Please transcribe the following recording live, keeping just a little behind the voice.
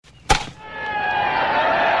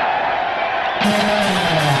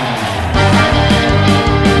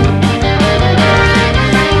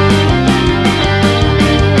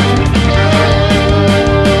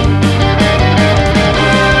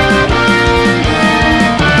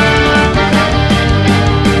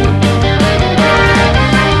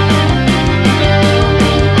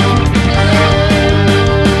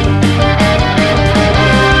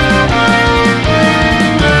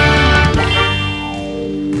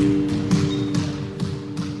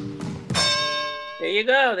you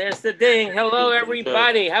go. There's the ding. Hello,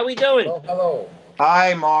 everybody. How we doing? Hello, hello.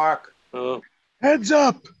 Hi, Mark. Heads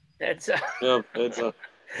up. That's Yep, it's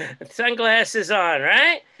sunglasses on,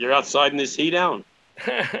 right? you're outside in this heat out.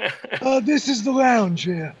 This is the lounge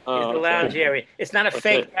here. It's the lounge area. It's not a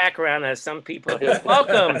fake Okay. background as some people.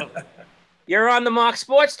 Welcome. You're on the Mark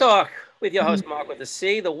Sports Talk with your host, Mark with a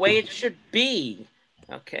C, the way it should be.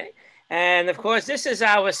 Okay. And of course, this is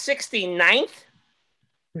our 69th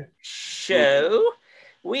show.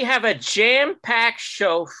 We have a jam-packed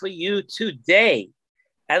show for you today.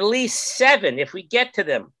 At least 7, if we get to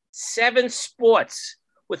them. 7 sports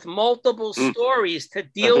with multiple stories to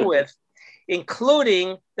deal with,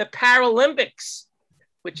 including the Paralympics,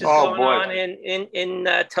 which is going on in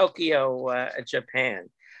Tokyo, Japan.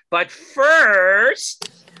 But first,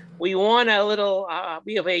 we want a little.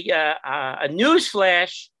 We have a news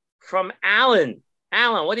flash from Alan.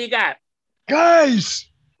 Alan, what do you got? Guys,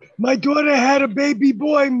 my daughter had a baby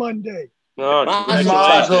boy Monday. Oh,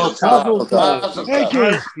 Mazel tov. Thank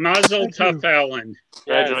you. Mazel Thank you. tov, Alan.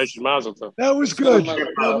 Congratulations, Mazel tov. That was good.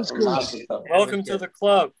 That was good. Welcome to the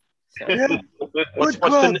club. Yeah. What's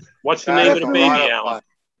club. the name of the baby, Alan?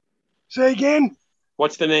 Say again?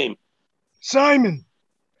 What's the name? Simon.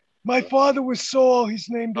 My father was Saul. He's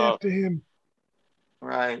named Oh. after him.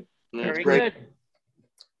 Right. Very great. good.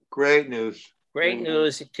 Great news. Great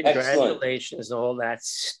news. Congratulations, all that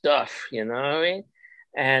stuff, you know what I mean?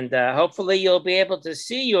 And hopefully you'll be able to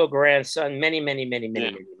see your grandson many.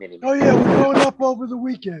 Oh, yeah. We're going up over the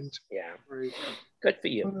weekend. Yeah. Good for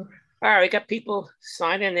you. All right, we got people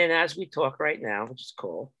signing in as we talk right now, which is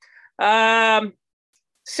cool.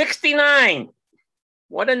 69.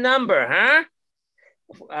 What a number, huh?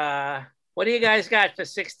 What do you guys got for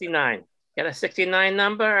 69? Got a 69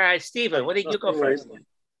 number? All right, Steven, what did you go first?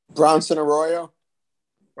 Bronson Arroyo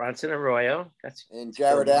Bronson Arroyo. That's and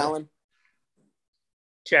Jared Allen.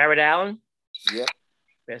 Jared Allen. Yep.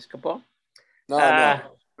 Basketball. No.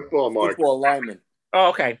 Football, Mark. Football lineman. Oh,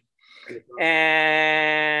 okay.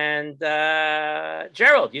 And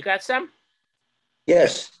Gerald, you got some?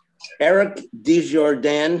 Yes. Eric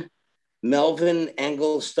Desjardins, Melvin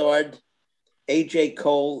Engelstad, AJ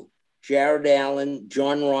Cole, Jared Allen,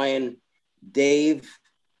 John Ryan, Dave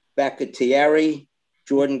Bacatieri,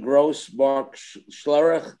 Jordan Gross, Mark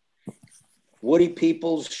Schlerich, Woody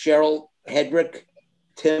Peoples, Cheryl Hedrick,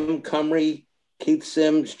 Tim Cumry, Keith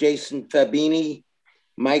Sims, Jason Fabini,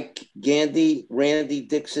 Mike Gandy, Randy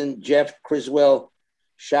Dixon, Jeff Criswell,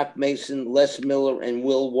 Shock Mason, Les Miller, and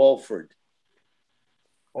Will Walford.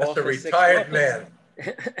 That's a retired man.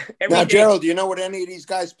 Now, Gerald, do you know what any of these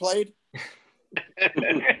guys played?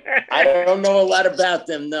 I don't know a lot about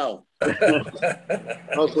them, no.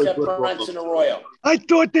 Except Bronson Arroyo. I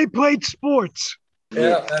thought they played sports.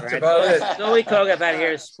 Yeah, that's about it. So we talk about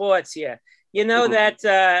here is sports here. You know that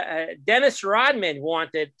Dennis Rodman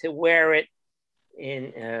wanted to wear it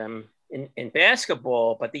in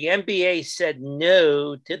basketball, but the NBA said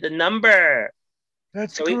no to the number.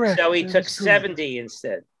 That's So correct. he That took is correct. 70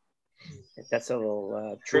 instead. That's a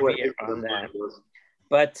little trivia on that.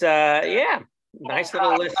 But yeah, nice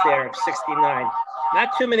little list there of 69.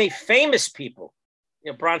 Not too many famous people.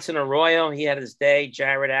 You know, Bronson Arroyo, he had his day.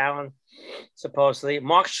 Jared Allen, supposedly.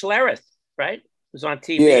 Mark Schlereth, right? Was on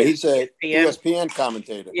TV. Yeah, he's a ESPN. ESPN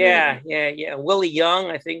commentator. Yeah. Willie Young,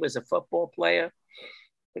 I think, was a football player.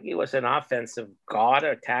 I think he was an offensive guard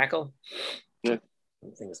or tackle. Yeah.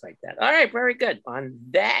 And things like that. All right, very good. On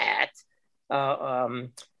that,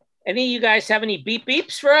 any of you guys have any beep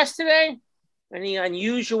beeps for us today? Any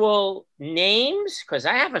unusual names? Because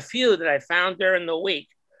I have a few that I found during the week,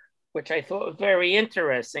 which I thought was very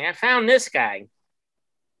interesting. I found this guy.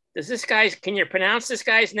 Can you pronounce this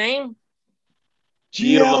guy's name?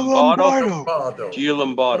 Gio Lombardo. Gio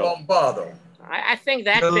Lombardo. I think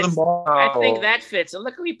that fits. I think that fits. And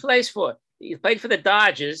look who he plays for. He played for the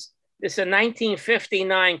Dodgers. This is a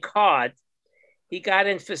 1959 card. He got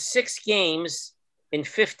in for 6 games in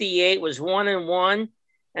 58, was 1-1,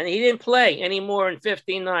 and he didn't play anymore in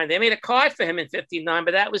 59. They made a card for him in 59,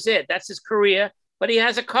 but that was it. That's his career. But he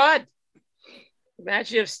has a card.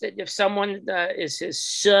 Imagine if someone is his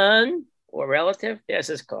son or relative. There's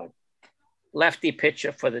his card. Lefty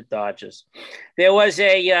pitcher for the Dodgers. There was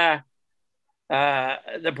the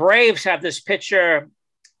Braves have this pitcher,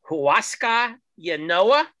 Huascar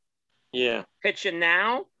Yanoa. Yeah. Pitching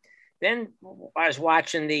now. Then I was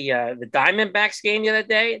watching the Diamondbacks game the other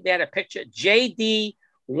day. They had a picture, J.D.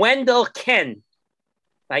 Wendell Ken.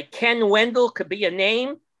 Like Ken Wendell could be a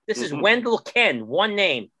name. This is Wendell Ken, one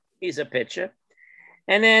name. He's a pitcher.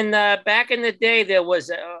 And then back in the day, there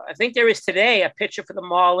was, I think there is today, a pitcher for the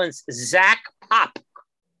Marlins, Zach Pop.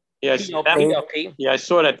 Yeah, POP. I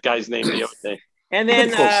saw that guy's name the other day. And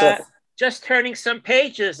then just turning some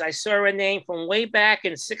pages, I saw a name from way back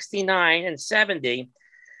in 69 and 70,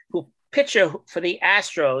 who pitcher for the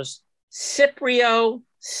Astros, Cypriot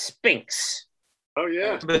Spinks. Oh,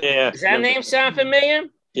 yeah. Does that name sound familiar?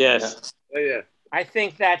 Yes. Oh, yeah. I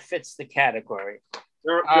think that fits the category.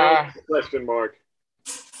 Question mark.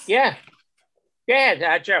 Yeah. Go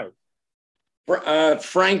ahead, Joe.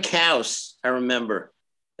 Frank House, I remember.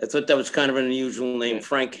 I thought that was kind of an unusual name,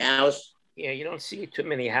 Frank House. Yeah, you don't see too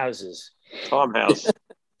many houses. Tom House.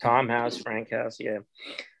 Tom House, Frank House, yeah.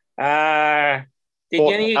 How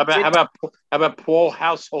about Paul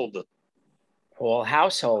Householder? Paul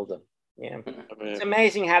Householder. Yeah. It's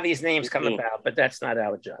amazing how these names come about, but that's not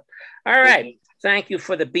our job. All right. Thank you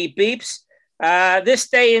for the beep beeps. This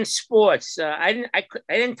day in sports. I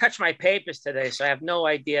didn't touch my papers today, so I have no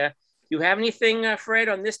idea. Do you have anything, Fred,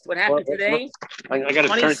 on this? What happened today? I got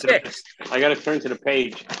to turn to the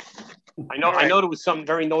page. I know there was something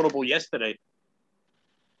very notable yesterday.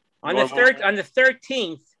 On the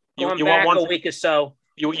 13th, going back a week or so.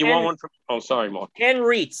 You want one from? Oh, sorry, Mark. Ken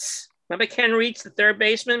Reitz. Remember Ken Reitz, the third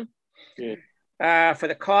baseman? Yeah. For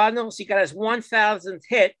the Cardinals, he got his 1,000th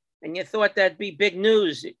hit, and you thought that'd be big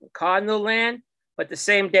news in Cardinal land. But the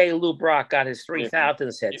same day, Lou Brock got his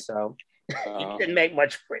 3,000th hit, so he didn't make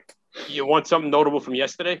much for it. You want something notable from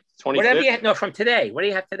yesterday? 25th? Whatever you had, no, from today. What do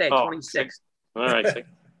you have today? 26th. All right.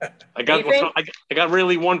 I got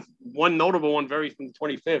really one notable one from the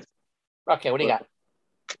 25th. Okay, what do you got?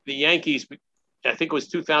 The Yankees, I think it was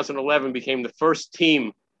 2011, became the first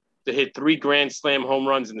team to hit 3 Grand Slam home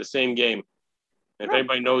runs in the same game. If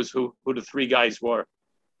anybody knows who the 3 guys were.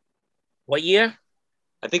 What year?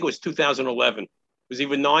 I think it was 2011. It was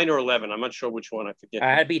either 9 or 11. I'm not sure which one. I forget.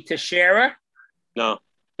 It'd be Teixeira? No.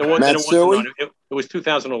 Matsui? It was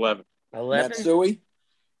 2011. 11? Matsui?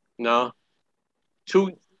 No.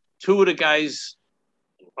 Two of the guys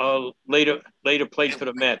later played for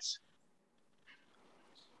the Mets.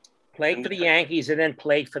 Played for the Yankees and then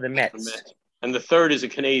played for the Mets. And the third is a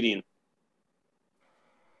Canadian.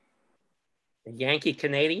 A Yankee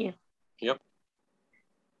Canadian? Yep.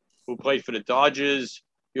 Who played for the Dodgers.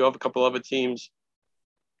 You have a couple other teams.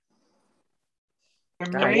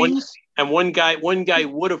 And one guy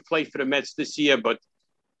would have played for the Mets this year, but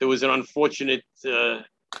there was an unfortunate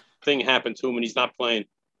thing happened to him, and he's not playing.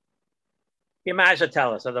 You might as well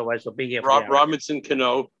tell us, otherwise we'll be here. Robinson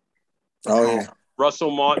Cano. Oh, yeah.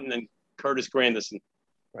 Russell Martin and Curtis Granderson.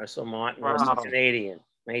 Russell Martin was a Canadian.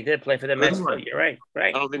 He did play for the Mets, though. You're right.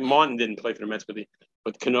 I don't think Martin didn't play for the Mets,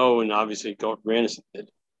 but Cano and obviously Granderson did.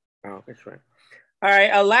 Oh, that's right. All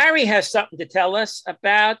right. Larry has something to tell us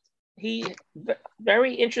about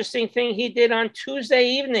very interesting thing he did on Tuesday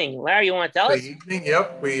evening. Larry, you want to tell us? Evening,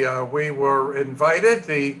 yep. We were invited.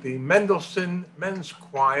 The Mendelssohn Men's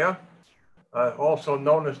Choir, also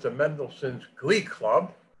known as the Mendelssohn's Glee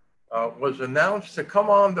Club, was announced to come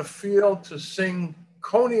on the field to sing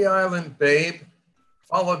Coney Island Babe,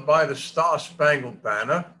 followed by the Star Spangled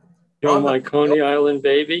Banner. My Coney Island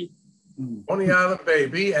Baby. Coney Island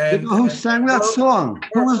Baby. And who sang that song?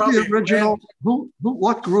 Who was the original?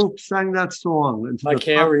 What group sang that song? I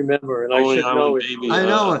can't remember, and I should know it. I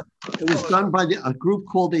know it. It was done by a group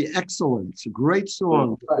called The Excellents. A great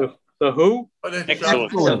song. The who?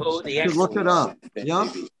 Excellent. You look it up.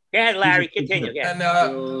 Yeah. Yeah, Larry, continue. Yeah. And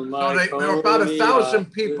there were about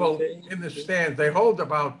 1,000 people in the stands. They hold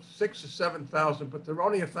about 6,000 or 7,000, but there are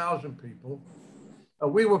only 1,000 people.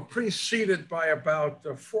 We were preceded by about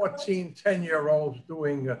 14 10-year-olds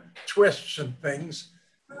doing twists and things.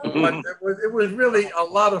 But it was really a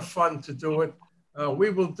lot of fun to do it. We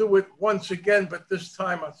will do it once again, but this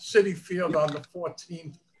time at Citi Field on the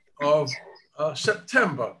 14th of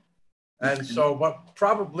September. And so, but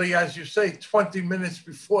probably, as you say, 20 minutes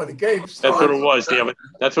before the game starts. That's what it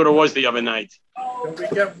was the other night. And we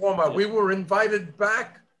get warmer. We were invited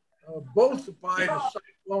back both by the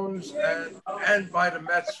Cyclones and by the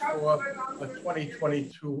Mets for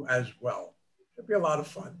 2022 as well. It'll be a lot of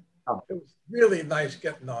fun. It was really nice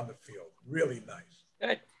getting on the field. Really nice.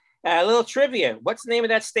 Good. A little trivia. What's the name of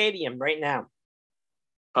that stadium right now?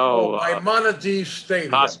 Maimonides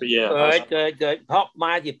Stadium. Good.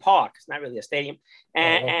 Maimonides Park. It's not really a stadium.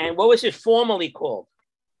 And what was it formerly called?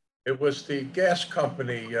 It was the gas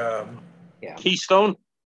company. Keystone?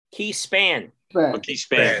 Keyspan.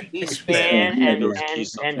 Keyspan.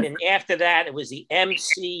 And then after that, it was the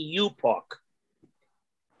MCU Park.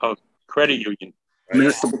 Oh, Credit Union.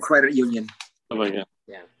 Municipal Credit Union. Oh, my God.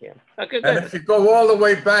 Yeah. Okay, good. And if you go all the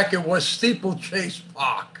way back, it was Steeplechase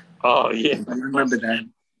Park. Oh, yeah. I remember that.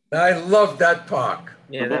 I love that park.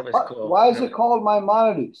 Yeah, that was cool. Why is it called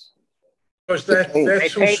Maimonides? Because they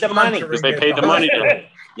paid the money. They paid the money.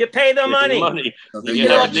 You pay the money. You You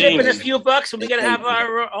know, chip in a few bucks, and we're gonna have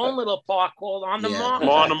our own little park called On the Mark.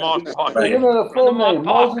 On the Mark Park. Give it a full name,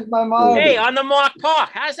 Moses Maimonides. Hey, On the Mark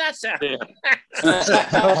Park. How's that sound?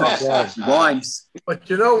 Rhymes. But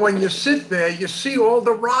you know, when you sit there, you see all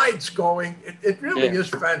the rides going. It really is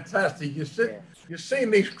fantastic. You're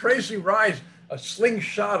seeing these crazy rides, a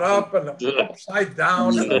slingshot up and upside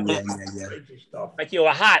down. Crazy stuff. Like you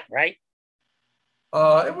were hot, right?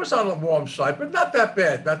 It was on the warm side, but not that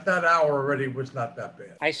bad. That hour already was not that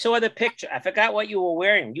bad. I saw the picture. I forgot what you were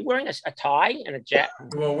wearing. You wearing a tie and a jacket?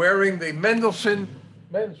 You were wearing the Mendelssohn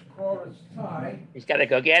men's chorus tie. He's got to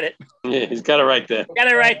go get it. Yeah, he's got it right there. Got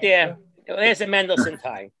it right there. There's a Mendelssohn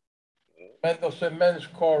tie. Mendelssohn men's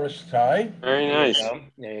chorus tie. Very nice.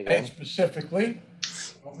 There you go. And specifically,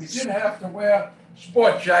 we did have to wear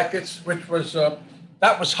sport jackets, which was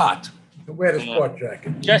that was hot. To wear the sport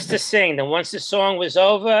jacket. Just to sing. Then once the song was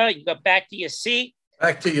over, you got back to your seat.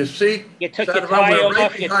 Back to your seat. You took Sat your around tie with a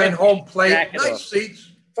off. right behind home plate. jacket Nice off.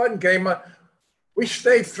 seats. Fun game. We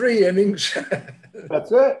stayed 3 innings.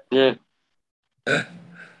 That's it. Yeah.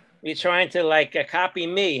 You're trying to like copy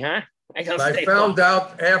me, huh? I found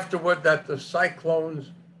out afterward that the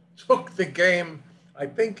Cyclones took the game, I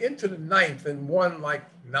think, into the 9th and won like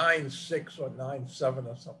 9-6 or 9-7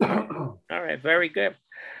 or something. All right, very good.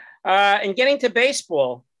 And getting to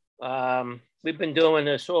baseball, we've been doing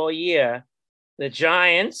this all year. The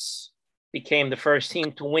Giants became the first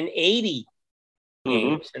team to win 80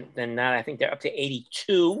 games, and then now I think they're up to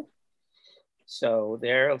 82. So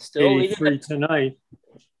they're still 83 tonight.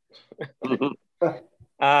 And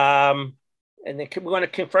then we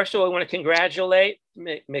want to first of all, we want to congratulate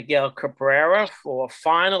Miguel Cabrera for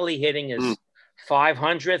finally hitting his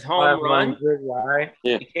 500th home run. Right.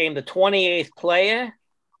 Yeah. Became the 28th player.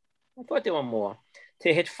 I thought there were more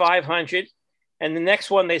to hit 500. And the next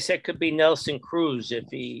one they said could be Nelson Cruz. If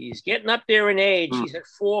he's getting up there in age, he's at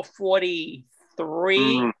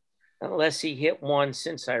 443, unless he hit one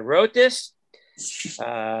since I wrote this.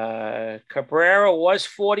 Cabrera was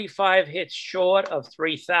 45 hits short of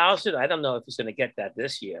 3,000. I don't know if he's going to get that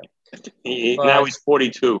this year. Now he's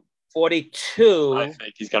 42. 42. I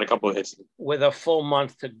think he's got a couple of hits with a full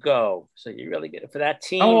month to go. So you really get it for that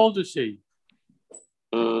team. How old is he?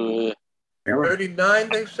 39,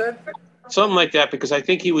 they said. Something like that, because I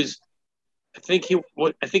think he was 20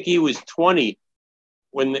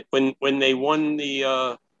 when they won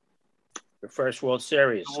the first World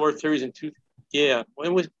Series. The World Series in two. Yeah.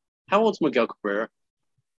 How old's Miguel Cabrera?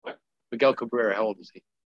 Miguel Cabrera, how old is he?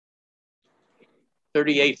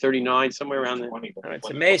 38, 39, somewhere around there. It's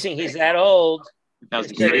amazing he's that old.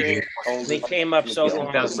 2003. He came up so long.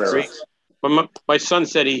 2003. But my son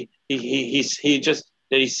said he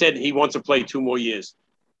said he wants to play 2 more years.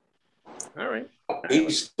 All right.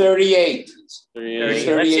 He's 38. 38.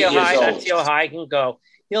 Let's see how high he can go.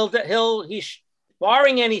 He's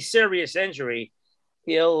barring any serious injury,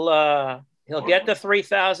 he'll get the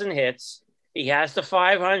 3,000 hits. He has the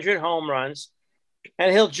 500 home runs,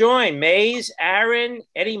 and he'll join Mays, Aaron,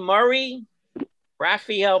 Eddie Murray,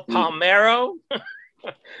 Rafael Palmeiro,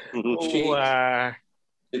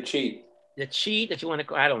 the cheat that you want to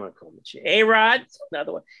call. I don't want to call him the cheat. A-Rod,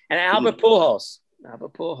 another one, and Albert Pujols.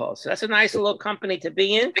 So that's a nice little company to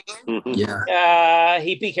be in. Yeah.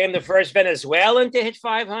 He became the first Venezuelan to hit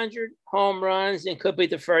 500 home runs and could be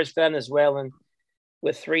the first Venezuelan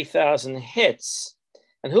with 3,000 hits.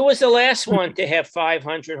 And who was the last one to have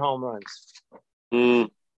 500 home runs?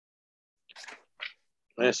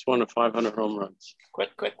 Last one of 500 home runs.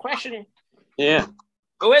 Quick question. Yeah.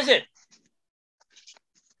 Who is it?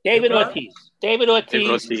 David Ortiz. David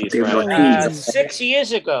Ortiz. 6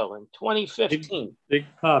 years ago in 2015. Big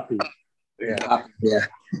Poppy. Yeah.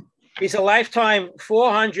 He's a lifetime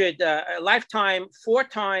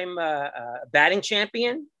 4-time batting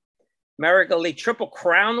champion, American League Triple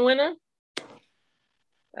Crown winner.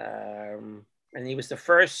 And he was the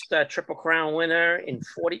first Triple Crown winner in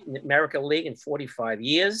American League in 45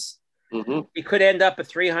 years. He could end up a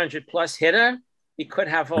 300 plus hitter. He could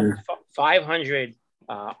have over 500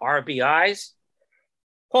 RBIs.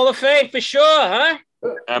 Hall of Fame for sure, huh?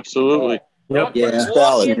 Absolutely. Yep. Yeah.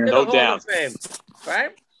 No doubt.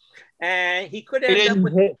 Right? And he could end up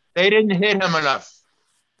with... They didn't hit him enough.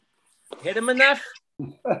 Hit him enough?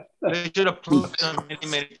 They should have put him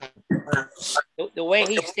many times. The way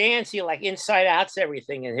he stands, he like inside outs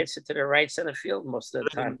everything and hits it to the right center field most of the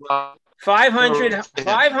time.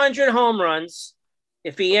 500 home runs.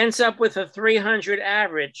 If he ends up with a 300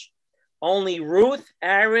 average, only Ruth,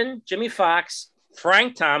 Aaron, Jimmy Fox,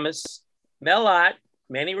 Frank Thomas, Mel Ott,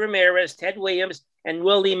 Manny Ramirez, Ted Williams, and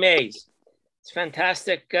Willie Mays. It's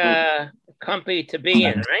fantastic company to be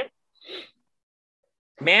in, right?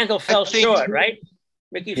 Mantle fell short, right?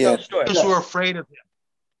 Ricky fell short. Teams were afraid of him.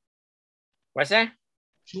 What's that?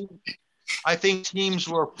 I think teams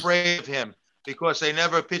were afraid of him because they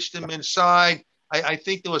never pitched him inside. I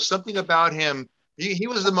think there was something about him. He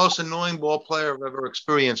was the most annoying ball player I've ever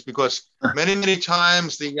experienced because many, many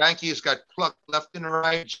times the Yankees got plucked left and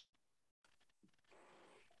right.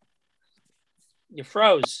 You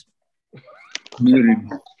froze.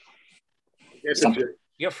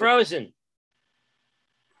 You're frozen.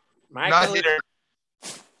 Michael's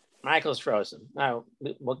frozen. No,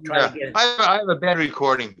 we'll try again. I have a bad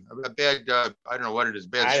recording. A bad, I don't know what it is,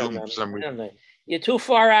 bad Zoom for some reason. You're too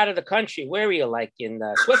far out of the country. Where are you, like in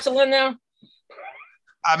Switzerland now?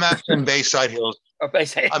 I'm actually in Bayside Hills. Oh,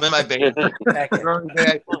 Bayside. I'm in my basement.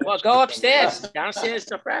 Well, go upstairs.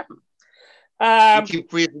 Downstairs, no problem. Keep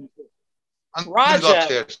breathing.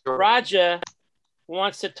 Roger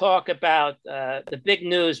wants to talk about the big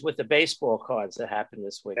news with the baseball cards that happened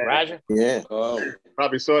this week. Roger? Yeah.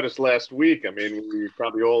 Probably saw this last week. I mean, we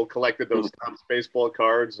probably all collected those Topps baseball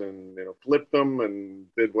cards and flipped them and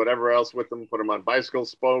did whatever else with them, put them on bicycle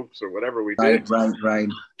spokes or whatever we did. Right.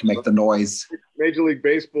 To make the noise. Major League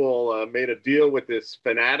Baseball made a deal with this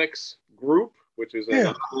Fanatics group, which is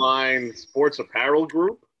an online sports apparel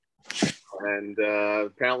group. And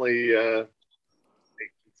apparently,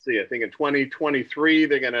 I think in 2023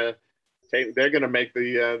 they're gonna make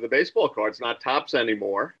the baseball cards not Topps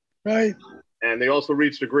anymore. Right. And they also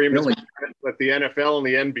reached agreements with the NFL and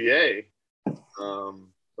the NBA.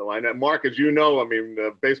 So I know, Mark, as you know, I mean,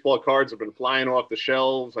 the baseball cards have been flying off the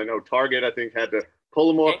shelves. I know Target, I think, had to pull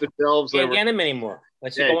them off the shelves. Can't get them anymore.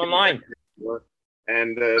 Let's go online.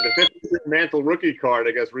 And the 50 Mantle rookie card,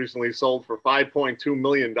 I guess, recently sold for $5.2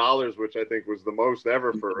 million, which I think was the most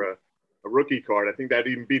ever for a rookie card. I think that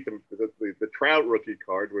even beat the Trout rookie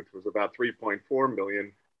card, which was about $3.4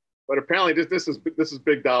 million. But apparently, this is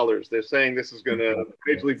big dollars. They're saying this is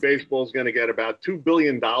Major League Baseball is going to get about $2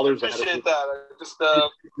 billion out of it. Just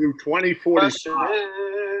through 2040. Question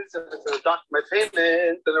is, if it's a dock my payment,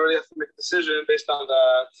 then I really have to make a decision based on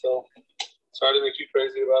that. So sorry to make you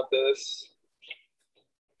crazy about this.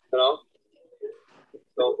 So I'll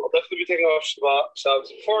definitely be taking off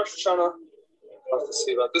Shabbos before Shoshana. I'll have to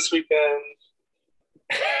see about this weekend.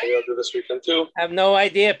 Maybe I'll do this weekend too. I have no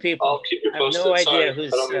idea, people. I'll keep you posted. I have no Sorry. idea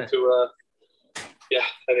who's. I don't mean to.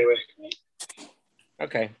 Anyway.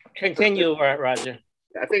 Okay, continue, Roger.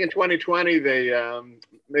 I think in 2020 they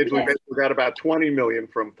Major League Baseball got about $20 million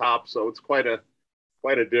from Topps, so it's quite a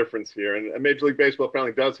difference here. And Major League Baseball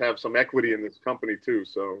apparently does have some equity in this company too.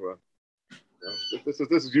 So this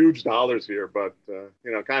is huge dollars here, but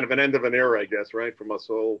kind of an end of an era, I guess, right? From us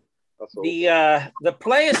all. The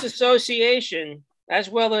Players Association, as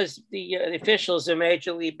well as the officials in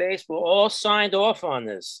Major League Baseball, all signed off on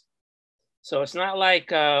this. So it's not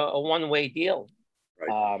like a one-way deal.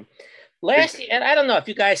 Right. Last year, and I don't know if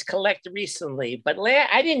you guys collected recently, but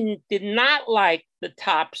I did not like the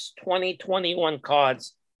Topps 2021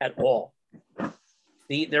 cards at all.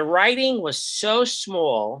 The writing was so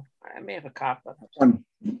small. I may have a copy.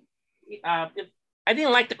 I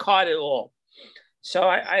didn't like the card at all. So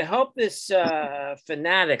I hope this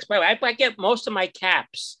Fanatics. By the way, I get most of my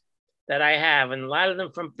caps that I have, and a lot of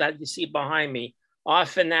them from that you see behind me are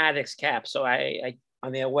Fanatics caps. So I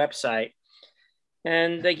on their website,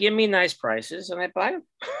 and they give me nice prices, and I buy them.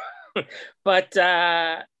 But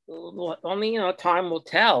only time will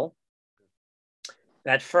tell.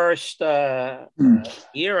 That first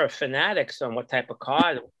year of Fanatics on what type of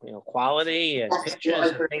card, quality and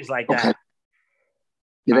pictures and things like that.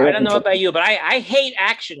 I don't know about you, but I hate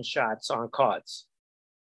action shots on cards.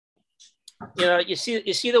 You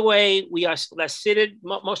see the way we are seated.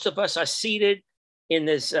 Most of us are seated in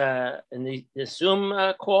this Zoom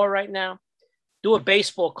call right now. Do a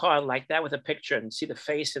baseball card like that with a picture and see the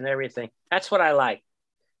face and everything. That's what I like.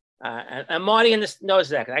 And Marty knows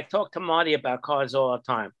that. I talk to Marty about cards all the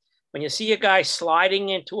time. When you see a guy sliding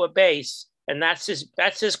into a base and that's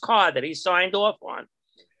his card that he signed off on,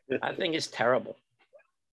 I think it's terrible.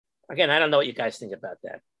 Again, I don't know what you guys think about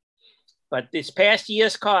that. But this past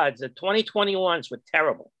year's cards, the 2021s were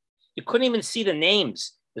terrible. You couldn't even see the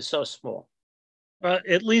names. They're so small.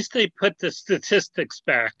 At least they put the statistics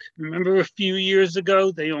back. Remember a few years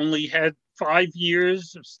ago, they only had 5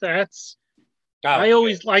 years of stats? I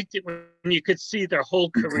always liked it when you could see their whole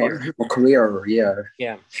career.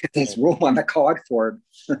 Yeah. There's room on the card for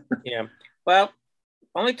it. Yeah. Well,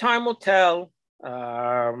 only time will tell.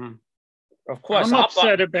 Of course, I'm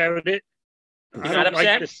upset about it. You're I don't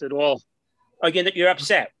like this at all. Oh, you're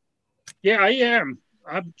upset? Yeah, I am.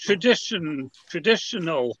 I'm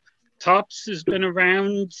traditional. Topps has been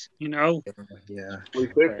around, Yeah.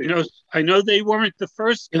 I know they weren't the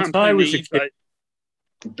first company, but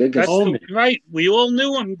that's right. We all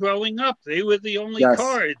knew them growing up. They were the only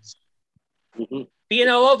cards. Mm-hmm.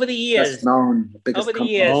 Over the years,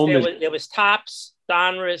 there was Topps,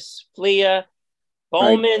 Donruss, Fleer,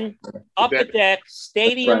 Bowman, Upper Deck,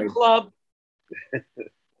 Stadium Club.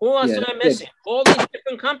 Who else am I missing? All these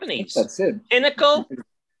different companies. That's it. Pinnacle.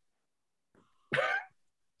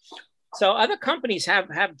 So other companies have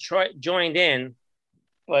joined in,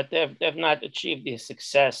 but they've not achieved the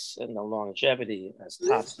success and the longevity as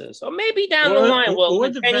Topps does. So maybe down the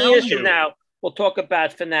line, 10 years from now, we'll talk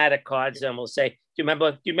about Fanatic cards and we'll say, do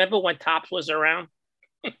you remember when Topps was around?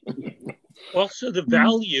 Also, the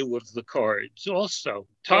value of the cards. Also,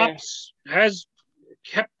 Topps has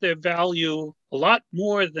kept their value a lot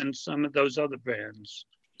more than some of those other brands.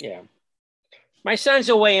 Yeah. My son's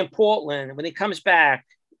away in Portland. When he comes back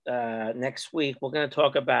next week, we're going to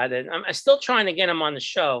talk about it. I'm still trying to get him on the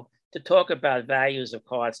show to talk about values of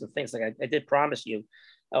cards and things like I did promise you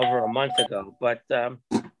over a month ago. But I'd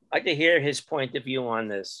like to hear his point of view on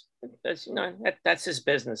this. That's his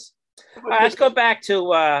business. All right, let's go back to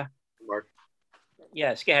Mark.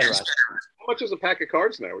 Yes, go ahead, Ross. How much is a pack of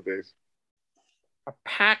cards nowadays? A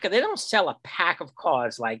pack? They don't sell a pack of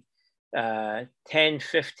cards like 10,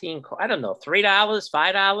 15, I don't know, $3,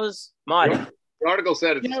 $5? Marty. The article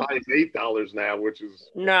said it's as high as $8 now, which is...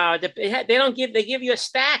 No, they don't give, they give you a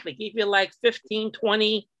stack. They give you like 15,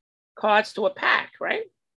 20 cards to a pack, right?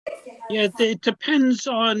 Yeah, it depends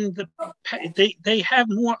on they have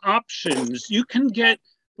more options. You can get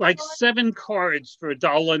like 7 cards for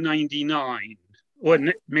 $1.99. Or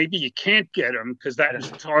maybe you can't get them because that is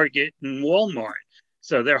Target and Walmart.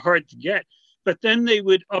 So they're hard to get. But then they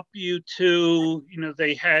would up you to,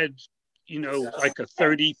 they had, like a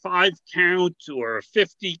 35 count or a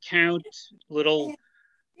 50 count little,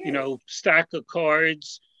 stack of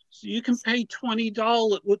cards. So you can pay $20.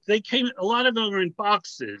 A lot of them are in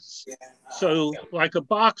boxes. So like a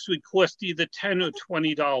box would cost either $10 or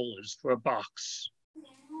 $20 for a box.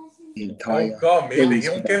 No gum, either. You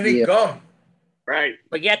don't get any gum. Right.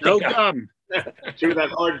 Forget the gum. Chew that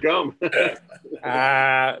hard gum.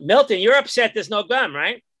 Milton, you're upset there's no gum,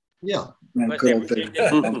 right? Yeah. Kids drank,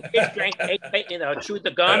 chewed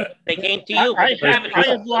the gum. They came to you. I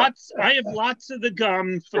have lots of the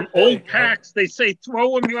gum from old packs. They say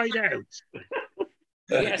throw them right out.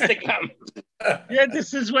 Yes, the gum. Yeah,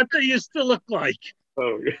 this is what they used to look like.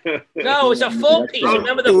 Oh, no, it was a full piece.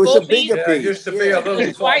 Remember the full piece? Yeah, it used to be a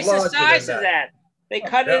little twice the size of that. They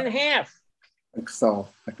cut it in half. So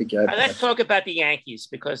I forget. Let's talk about the Yankees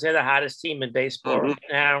because they're the hottest team in baseball right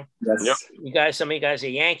now. Yes. Some of you guys are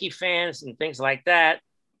Yankee fans and things like that.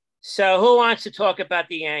 So who wants to talk about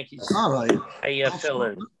the Yankees? All right. How you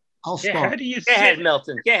feeling? I'll start. Go ahead,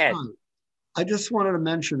 Milton. Go ahead. I just wanted to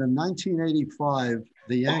mention in 1985,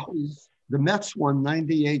 the Mets won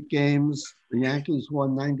 98 games. The Yankees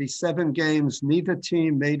won 97 games. Neither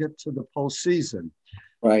team made it to the postseason.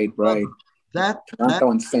 Right.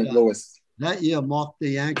 Toronto and St. Louis. That year marked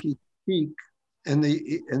the Yankees' peak in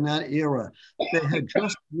that era. They had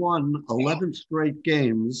just won 11 straight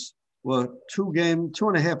games, were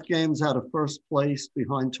 2.5 games out of first place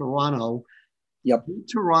behind Toronto. Yep. Beat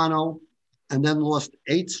Toronto, and then lost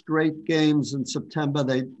 8 straight games in September.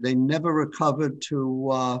 They never recovered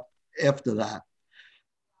to after that.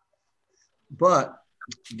 But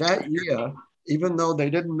that year, even though they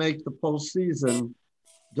didn't make the postseason,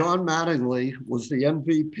 Don Mattingly was the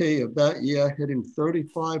MVP of that year, hitting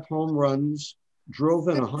 35 home runs, drove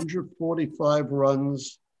in 145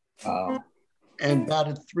 runs, and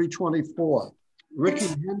batted .324. Ricky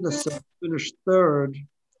Henderson finished third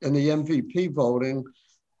in the MVP voting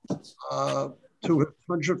to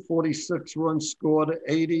 146 runs scored,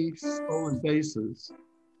 80 stolen bases.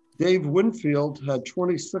 Dave Winfield had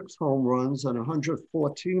 26 home runs and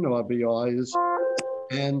 114 RBIs,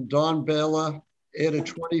 and Don Baylor added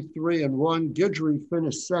 23, and Ron Guidry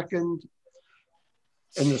finished second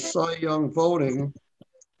in the Cy Young voting.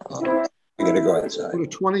 I'm going to go outside. With a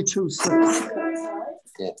 22-6.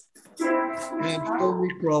 Yeah. And Phil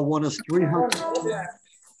Niekro won his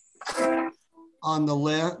 300th on the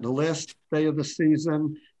last day of the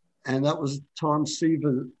season, and that was Tom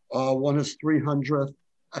Seaver won his 300th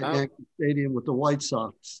at Yankee Stadium with the White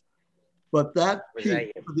Sox. But that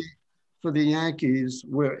peak for the Yankees,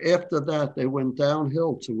 where after that they went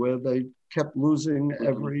downhill to where they kept losing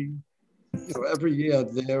every year.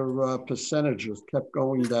 Their percentages kept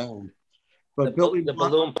going down. But the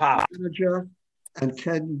balloon pop. Manager, And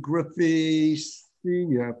Ken Griffey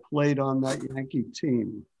Sr. played on that Yankee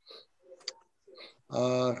team.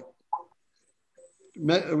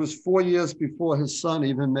 It was 4 years before his son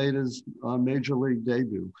even made his major league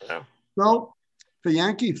debut. Yeah. So for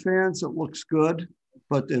Yankee fans, it looks good,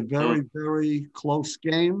 but they're very, very close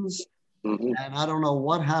games. Mm-hmm. And I don't know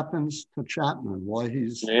what happens to Chapman, why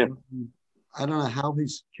he's, I don't know how he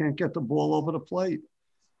can't get the ball over the plate.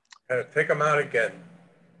 Take him out again.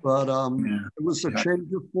 But it was a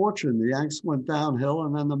change of fortune. The Yanks went downhill,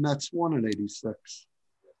 and then the Mets won in '86.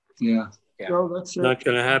 Yeah. So that's it. Not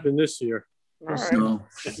going to happen this year. All right. No.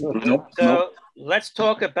 So let's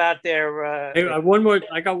talk about their. Hey, one more.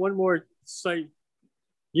 I got one more site.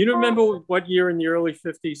 You remember what year in the early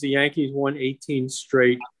 50s the Yankees won 18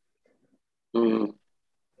 straight? In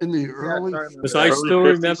the early, because I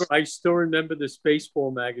still remember this baseball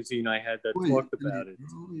magazine I had that talked about it.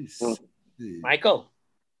 Michael.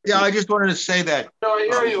 Yeah, I just wanted to say that. No, I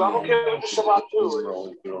hear you. I'm okay with just about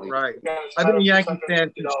two. Right. I've been a Yankee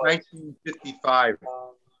fan since 1955,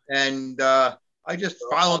 and I just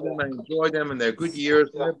follow them and enjoy them, and their good years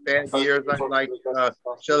and their bad years. I like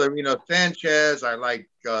Celerino Sanchez. I like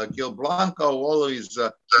Gil Blanco. All of these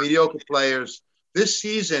mediocre players. This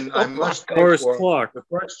season, I must say, Horace Clark. The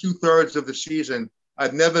first 2/3 of the season,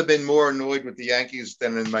 I've never been more annoyed with the Yankees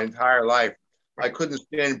than in my entire life. I couldn't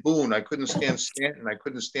stand Boone. I couldn't stand Stanton. I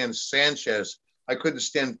couldn't stand Sanchez. I couldn't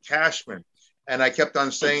stand Cashman. And I kept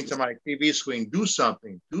on saying to my TV screen, do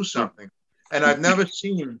something, do something. And I've never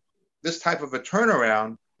seen this type of a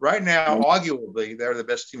turnaround. Right now, arguably, they're the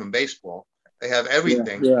best team in baseball. They have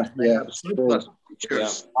everything. They have surplus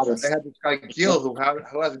pitchers. They have this guy Gil who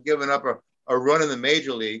hasn't given up a run in the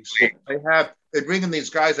major leagues. They bring in these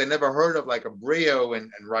guys I never heard of, like Abreu and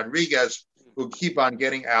Rodriguez, who keep on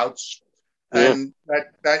getting outs. And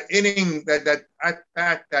that inning,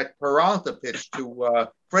 that Peralta pitch to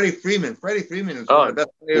Freddie Freeman. Freddie Freeman is one of the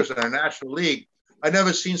best players in the National League. I've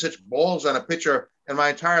never seen such balls on a pitcher in my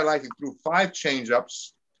entire life. He threw 5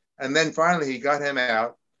 changeups, and then finally he got him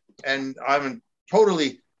out. And I'm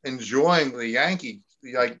totally enjoying the Yankees.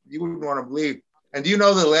 Like, you wouldn't want to believe. And do you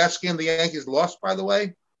know the last game the Yankees lost, by the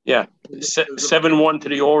way? Yeah, 7-1 to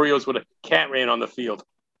the Orioles with a cat ran on the field.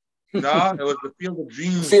 No, it was the Field of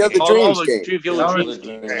Dreams. Field of Dreams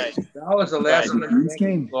game. That was the last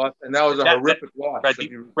game lost, and that was a horrific loss.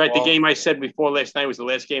 Right, the game I said before last night was the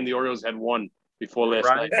last game the Orioles had won before last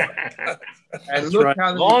night. And look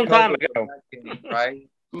how long time ago, game, right?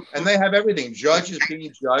 And they have everything. Judge is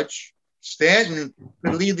being Judge. Stanton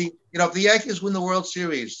could lead the. If the Yankees win the World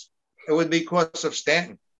Series, it would be because of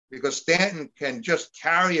Stanton, because Stanton can just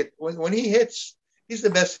carry it when he hits. He's the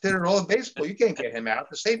best hitter in all of baseball. You can't get him out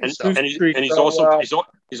to save himself. And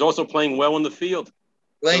he's also playing well in the field.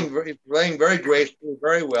 Playing very gracefully,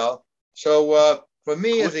 very well. So for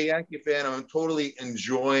me as a Yankee fan, I'm totally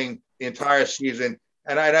enjoying the entire season,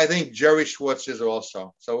 and I think Jerry Schwartz is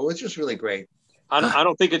also. So it's just really great. I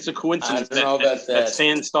don't think it's a coincidence that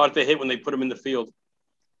Sand started to hit when they put him in the field.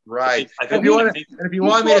 Right. If you want me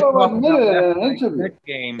to talk about that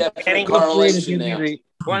game, feel free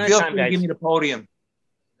to give me the podium.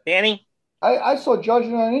 Danny? I saw Judge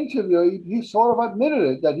in an interview. He sort of admitted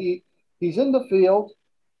it, that he's in the field.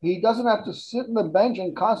 He doesn't have to sit on the bench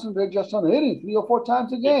and concentrate just on hitting 3 or 4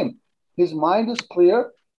 times a game. His mind is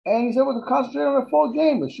clear, and he's able to concentrate on a full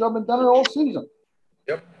game. It should have been done all season.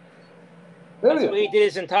 Yep. That's what he did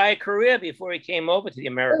his entire career before he came over to the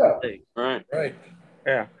American League. Right.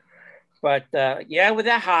 Yeah. But, with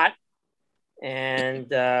that hot. And,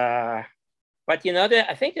 but,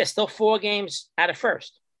 I think there's still 4 games out of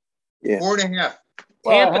first. Yeah. 4.5.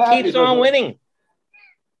 Tampa keeps on winning.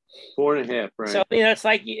 4.5, right. So, it's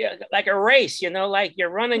like a race, like you're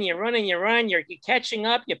running, you're catching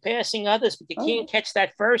up, you're passing others, but you can't catch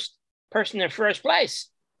that first person in first place.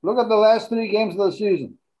 Look at the last 3 games of the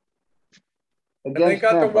season. And they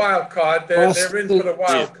got Tampa. The wild card. They're in for the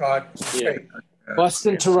wild card. Yeah.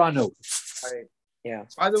 Boston, Toronto. Right. Yeah.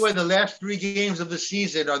 By the way, the last 3 games of the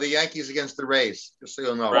season are the Yankees against the Rays, just so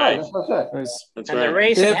you'll know. Right. That's the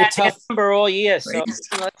Rays have had a number all year, so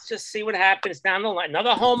let's just see what happens down the line.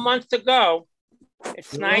 Another whole month to go.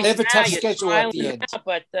 It's nice. They have a tough You're schedule at the end. now,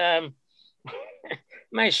 but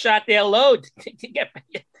might shot their load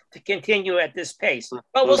to continue at this pace.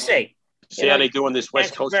 But we'll see. See how they do on this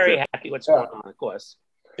West Coast. Very happy what's going on, of course.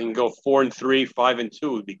 They can go 4-3,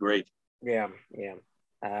 5-2 would be great. Yeah.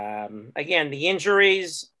 Again, the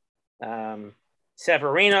injuries,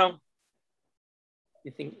 Severino,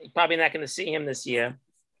 you think you're probably not going to see him this year.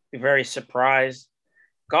 Be very surprised.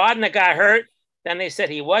 Gardner got hurt. Then they said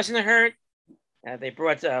he wasn't hurt. They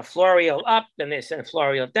brought Florio up, then they sent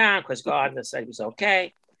Florio down because Gardner said he was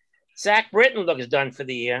okay. Zach Britton looks done for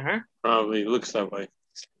the year, huh? Probably looks that way.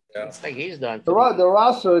 Yeah. Looks like he's done. The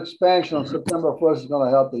roster expansion on September 1st is going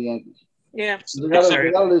to help the Yankees. Yeah. They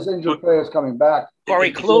got all these injured players coming back.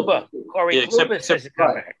 Corey Kluber. Kluber says to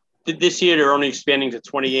come back. This year, they're only expanding to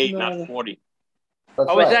 28, not 40. That's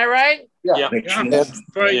is that right? Yeah.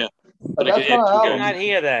 Right. Yeah. But that's going to help. I did not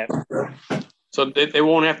hear that. So they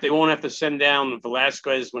won't have to send down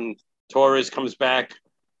Velasquez when Torres comes back,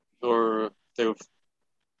 or they.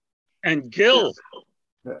 And Gill.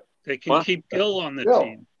 Yeah. They can keep Gill on the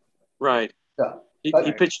team. Right. Yeah.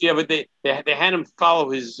 He pitched the other day. They had him follow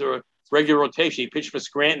his regular rotation. He pitched for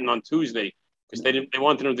Scranton on Tuesday because they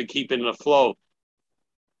wanted him to keep it in a flow.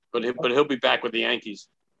 But he'll be back with the Yankees.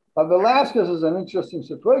 But Velasquez is an interesting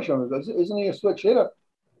situation because isn't he a switch hitter?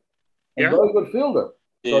 A very good fielder.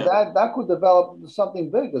 So that could develop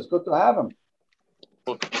something big. It's good to have him.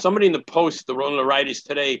 Well, somebody in the Post, the writers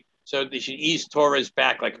today, said they should ease Torres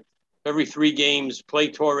back like every 3 games, play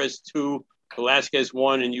Torres 2, Velasquez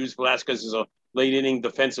 1, and use Velasquez as a late inning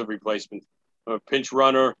defensive replacement, or pinch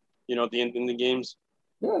runner, at the end of the games.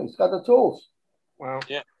 Yeah, he's got the tools. Well,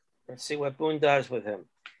 let's see what Boone does with him.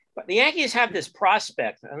 But the Yankees have this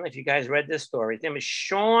prospect. I don't know if you guys read this story. His name is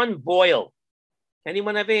Sean Boyle.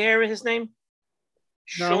 Anyone ever hear his name?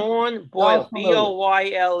 No. Sean Boyle,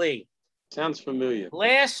 Boyle. Sounds familiar.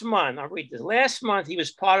 Last month, I'll read this. Last month, he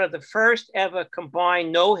was part of the first ever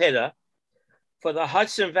combined no-hitter for the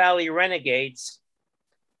Hudson Valley Renegades.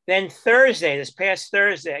 Then this past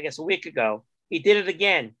Thursday, I guess a week ago, he did it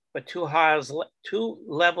again, but 2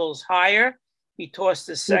 levels higher. He tossed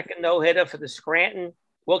the second no-hitter for the Scranton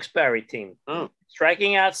Wilkes-Barre team.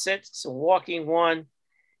 Striking out 6, walking 1.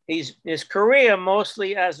 His career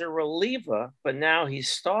mostly as a reliever, but now he's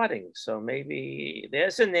starting. So maybe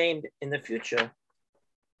there's a name in the future.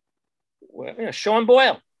 Well, Sean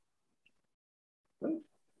Boyle.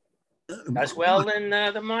 As well in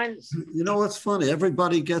the minors. You know what's funny?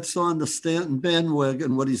 Everybody gets on the Stanton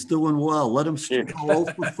bandwagon when he's doing well. Let him go 0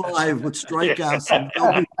 for 5 with strikeouts, and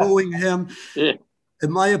they'll be booing him. Yeah.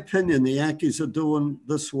 In my opinion, the Yankees are doing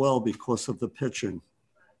this well because of the pitching.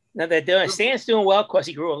 No, they're doing.Stanton's doing well because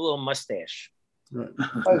he grew a little mustache.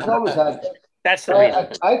 He's always had. That's the reason.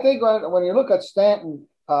 I think when you look at Stanton,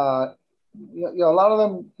 a lot of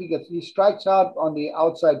them he strikes out on the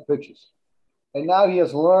outside pitches, and now he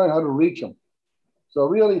has learned how to reach them. So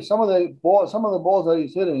really, some of the balls that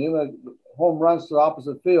he's hitting, even home runs to the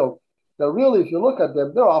opposite field, they're really, if you look at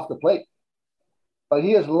them, they're off the plate. But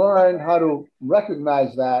he has learned how to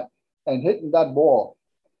recognize that and hitting that ball.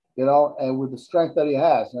 And with the strength that he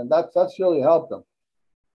has. And that's really helped him.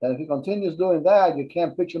 And if he continues doing that, you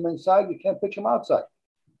can't pitch him inside, you can't pitch him outside.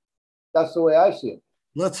 That's the way I see it.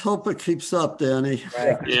 Let's hope it keeps up, Danny.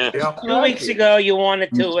 Right. Yeah. 2 weeks ago, you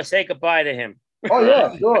wanted to say goodbye to him. Oh,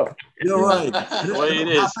 yeah, sure. You're right. Well, it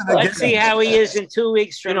is. Let's see how he is in 2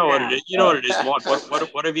 weeks from now. What it is. You know what it is, Mark.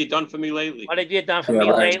 What have you done for me lately? What have you done for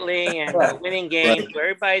me lately? And winning games where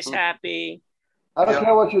everybody's happy. I don't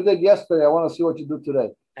care what you did yesterday. I want to see what you do today.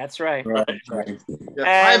 That's right. Yeah,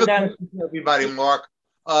 I have a question for everybody, Mark.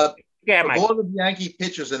 Of all the Yankee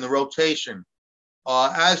pitchers in the rotation,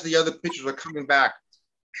 as the other pitchers are coming back,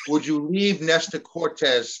 would you leave Nestor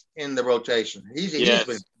Cortez in the rotation? He's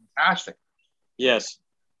been fantastic. Yes.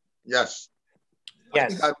 Yes.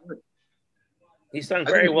 He's done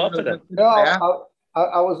very well for them.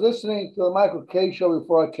 I was listening to the Michael Kay show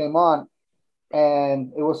before I came on,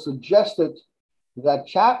 and it was suggested that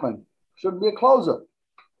Chapman should be a closer.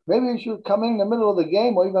 Maybe he should come in the middle of the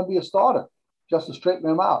game or even be a starter just to straighten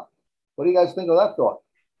him out. What do you guys think of that thought?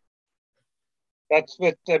 That's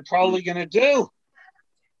what they're probably going to do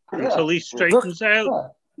until he straightens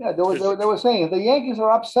out. Yeah, they were saying if the Yankees are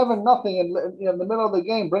up 7-0 in the middle of the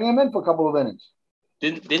game, bring him in for a couple of innings.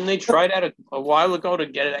 Didn't they try that a while ago to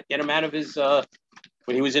get him out of his when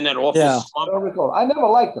he was in that awful slump? I never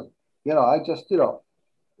liked him. I just he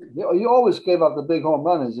always gave up the big home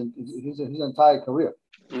run his entire career.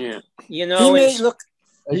 Yeah,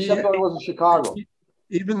 except when it was in Chicago.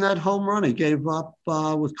 Even that home run he gave up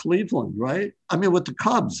with Cleveland, right? I mean, with the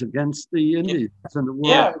Cubs against the Indians in the World.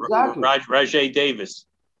 Yeah, exactly. Rajay Davis.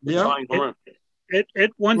 Yeah.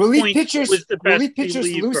 At one point, pitchers, was the best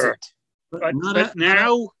reliever. But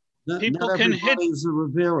now people can hit. Is a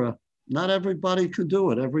Rivera. Not everybody can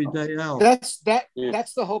do it every day out. That's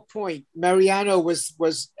the whole point. Mariano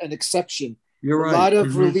was an exception. You're right. A lot of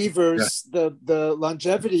relievers, the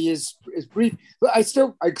longevity is brief. But I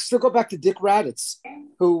still go back to Dick Raditz,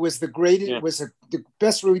 who was the greatest, the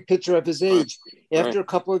best relief pitcher of his age. after a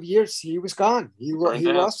couple of years, he was gone. He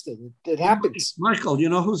lost it. It happens. Michael, you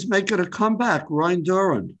know who's making a comeback? Ryan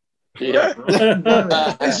Duran. Yeah.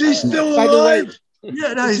 Is he still alive?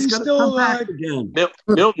 Yeah, no, he's going to come back again.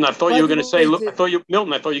 Milton, I thought you were going to say. Milton, I thought you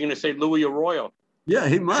were going to say Louis Arroyo. Yeah,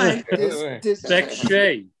 he might.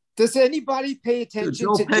 Does anybody pay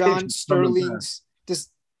attention to John Sterling's?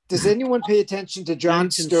 Does anyone pay attention to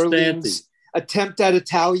John Sterling's attempt at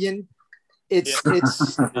Italian? It's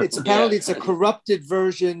apparently it's a corrupted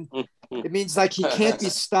version. It means like he can't be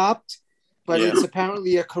stopped, but it's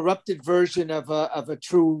apparently a corrupted version of a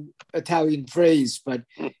true Italian phrase. But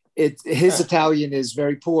his Italian is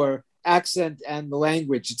very poor accent and the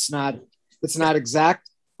language. It's not exact,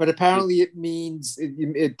 but apparently it means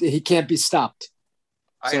he can't be stopped.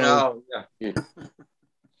 I know. Yeah.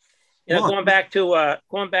 Going back to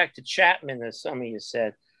Chapman, as some of you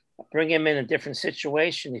said, bring him in a different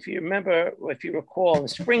situation. If you recall, in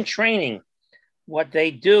spring training, what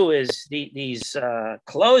they do is these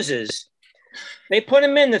closers, they put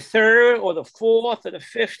him in the third or the fourth or the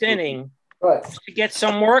fifth inning to get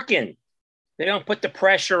some work in. They don't put the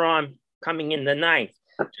pressure on coming in the ninth,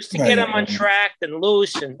 just to get him on track and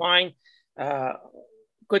loose and mind,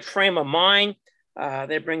 good frame of mind.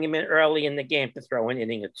 They bring him in early in the game to throw an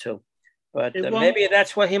inning or two. But maybe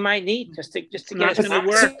that's what he might need, just to get his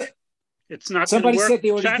work. It's not. Somebody said they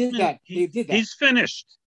already Chapman, did that. They did that. He's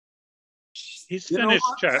finished. He's finished,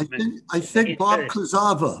 Chapman. I think Bob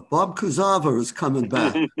Kuzava is coming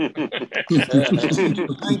back.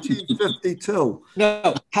 1952.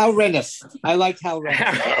 No, Hal Renniff. I liked Hal Renniff.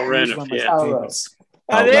 Hal Renniff,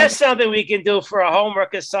 there's something we can do for a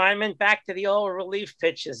homework assignment. Back to the old relief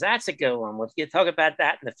pitches. That's a good one. We'll talk about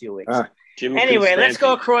that in a few weeks. Anyway, let's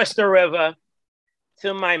go across the river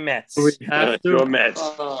to my Mets. Do we have to? Your Mets.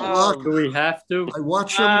 Do we have to? I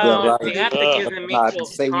watch them. We have to give them equal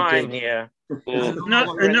time here.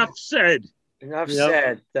 Enough said. Enough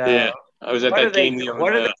said. I was at that game.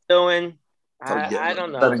 What are they doing? I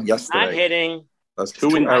don't know. Not hitting.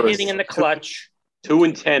 Not hitting in the clutch.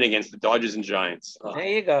 2-10 against the Dodgers and Giants. There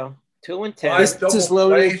you go. 2-10. Bases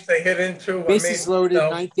loaded. They hit into. Bases loaded.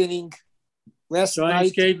 Ninth inning. Last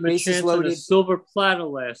night, gave him a chance on a silver platter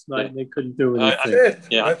last night, and they couldn't do anything.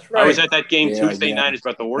 That's right. I was at that game Tuesday night. It's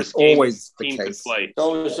about the worst game the team could play.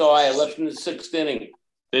 So I left in the sixth inning.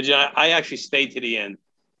 Did you? I actually stayed to the end.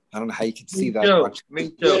 I don't know how you can see that.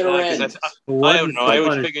 Me too. I don't know. I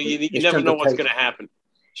always figure you never know what's going to happen.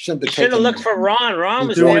 You should have looked for Ron. Ron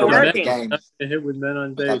was there working. Hit with men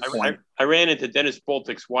on base. I ran into Dennis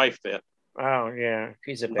Boltick's wife there. Oh, yeah.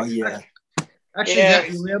 She's a big fan.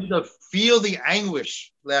 Actually, you were able to feel the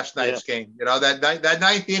anguish last night's game. You know, that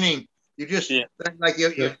ninth inning, you just like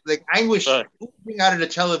anguish moving out of the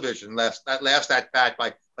television last at bat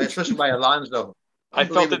especially by Alonso. I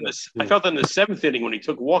felt in the seventh inning when he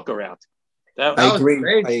took Walker out. I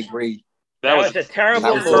agree. That was a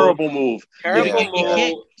terrible move.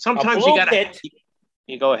 Sometimes you got to.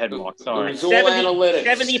 You go ahead, Mark. Sorry.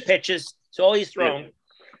 70 pitches. That's all he's thrown.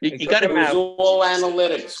 You got to have all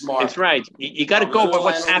analytics, Mark. That's right. You got to go by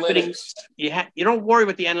what's happening. You don't worry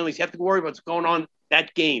about the analytics. You have to worry about what's going on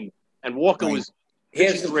that game. And Walker was.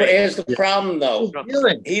 Here's the problem, though.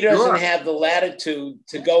 He doesn't have the latitude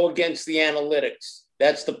to go against the analytics.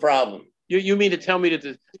 That's the problem. You mean to tell me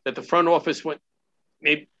that the front office went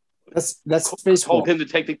maybe that's baseball. told him to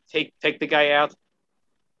take the guy out?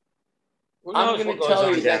 I'm going to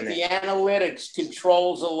tell you that the analytics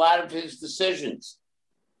controls a lot of his decisions.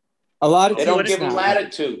 A lot of they don't give him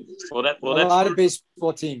latitude. A lot of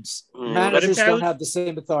baseball teams. Managers don't have the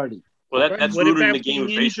same authority. Well, that's rooted in the game of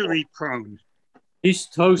baseball. Injury prone. He's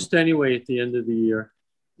toast anyway at the end of the year.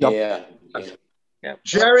 Yep. Yeah.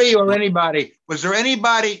 Jerry or anybody, was there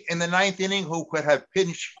anybody in the ninth inning who could have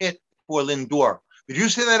pinch hit for Lindor? Did you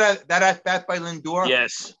see that at bat by Lindor?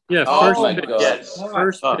 Yes. Yeah. First pitch. Yes.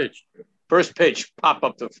 First pitch. First pitch. Pop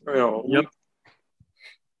up the. Yep.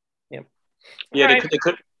 Yeah, right. They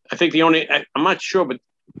could. I think the only. I'm not sure, but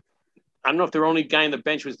I don't know if their only guy on the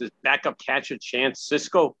bench was this backup catcher, Chance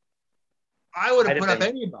Cisco. I would have put up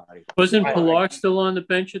anybody. Wasn't Pilar still on the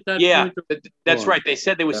bench at that point? Yeah, that's right. They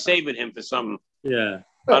said they were saving him for something. Yeah.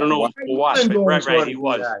 I don't know for what, but right, he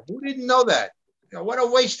was. Who didn't know that? What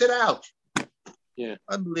a wasted out. Yeah.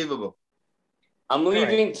 Unbelievable. I'm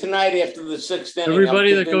leaving tonight after the sixth inning.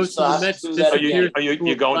 Everybody that goes to the Mets. Are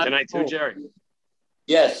you going tonight too, Jerry?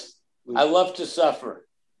 Yes. I love to suffer.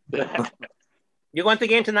 You going to the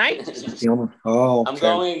game tonight? Oh, I'm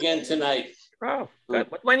going again tonight. Oh, good.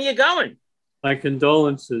 When are you going? My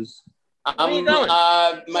condolences. Where are you going?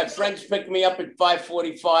 My friends picked me up at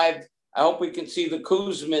 5:45. I hope we can see the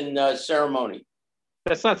Kuzman ceremony.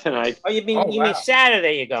 That's not tonight. Oh, you mean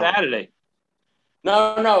Saturday? You go Saturday.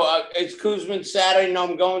 No, it's Kuzmin Saturday. No,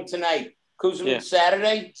 I'm going tonight. Kuzmin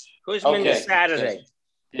Saturday. Kuzmin is Saturday.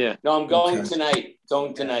 Yeah. No, I'm going tonight.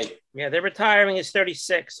 Going tonight. Yeah, they're retiring his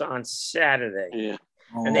 36 on Saturday. Yeah.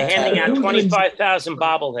 And they're handing out 25,000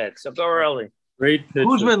 bobbleheads. So go early. Great picture.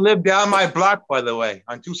 Kuzmin lived down my block, by the way,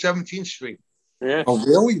 on 217th Street. Yeah. Oh,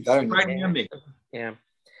 really? Right near me. Yeah.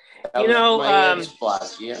 That was my block,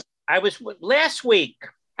 yeah. I was last week.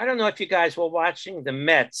 I don't know if you guys were watching the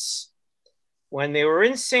Mets when they were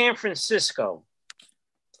in San Francisco.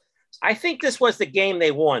 I think this was the game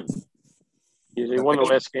they won. Yeah, they won the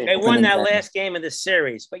last game. They won that last game of the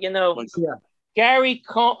series. But, Gary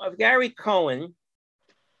Cohen,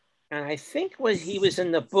 and I think he was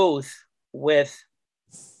in the booth with,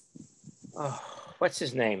 what's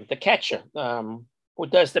his name? The catcher who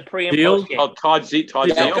does the pre and post game. Oh, Todd Zeile. Todd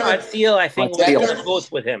Zeile, I think, was in the booth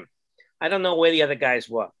with him. I don't know where the other guys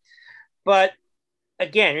were. But,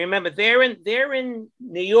 again, remember, they're in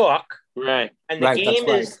New York. Right. And the game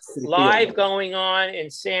is live going on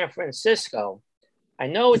in San Francisco. I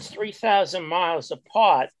know it's 3,000 miles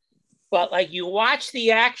apart, but like you watch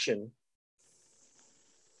the action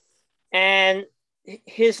and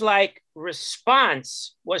his like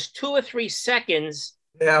response was 2 or 3 seconds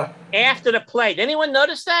after the play. Did anyone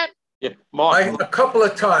notice that? Yeah, Mark. A couple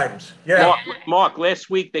of times. Yeah. Mark, last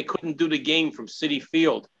week they couldn't do the game from Citi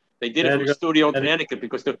Field. They did it from a studio in Connecticut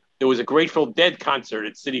because there was a Grateful Dead concert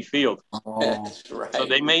at Citi Field. That's right. So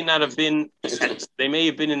they may not have been. They may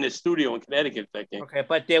have been in the studio in Connecticut that game. Okay,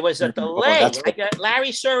 but there was a delay.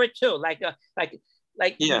 Larry saw it too.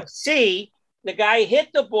 You see the guy hit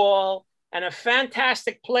the ball and a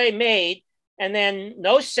fantastic play made, and then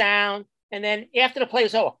no sound, and then after the play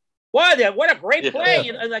was over, what a great play!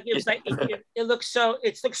 It looks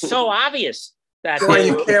so obvious. That's why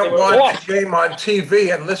you can't watch the game on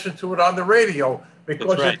TV and listen to it on the radio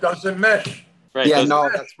because it doesn't mesh. Right. Yeah,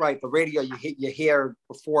 that's right. The radio you hear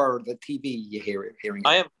before the TV you hearing it.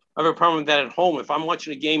 I have a problem with that at home. If I'm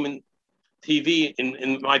watching a game in TV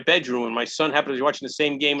in my bedroom and my son happens to be watching the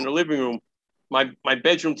same game in the living room, my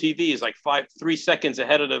bedroom TV is like 3 seconds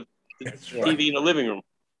ahead of the TV in the living room.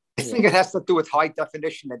 I think it has to do with high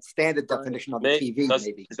definition and standard definition on the TV.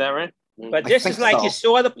 Maybe is that right? But this is like you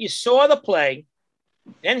saw the play.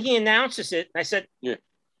 Then he announces it. I said,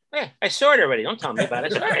 I saw it already. Don't tell me about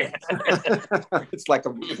it. Sorry. It's like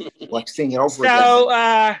seeing it over again. So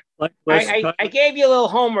I gave you a little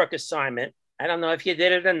homework assignment. I don't know if you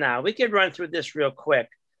did it or not. We could run through this real quick.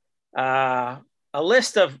 A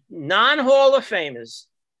list of non-Hall of Famers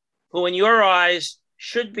who in your eyes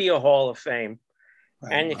should be a Hall of Fame.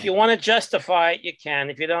 And if you want to justify it, you can.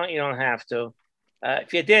 If you don't, you don't have to.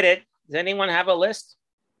 If you did it, does anyone have a list?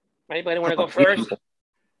 Anybody want to go first?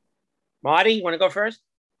 Marty, you want to go first?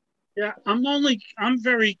 Yeah, I'm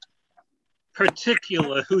very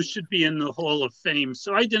particular who should be in the Hall of Fame.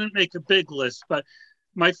 So I didn't make a big list, but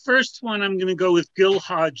my first one, I'm going to go with Gil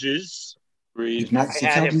Hodges. He's not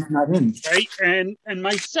in. Right, and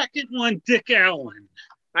my second one, Dick Allen.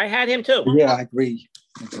 I had him too. Yeah, I agree.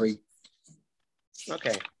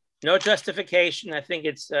 Okay, no justification. I think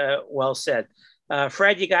it's well said.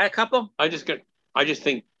 Fred, you got a couple? I just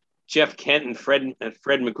think Jeff Kent and Fred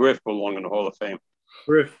McGriff belong in the Hall of Fame.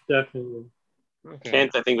 Griff, definitely. Okay.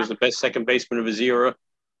 Kent, I think, was the best second baseman of his era.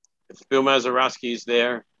 If Bill Mazeroski is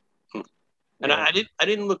there, and I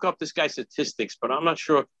didn't look up this guy's statistics, but I'm not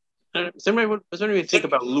sure. Does anybody think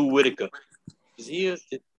about Lou Whitaker? Does he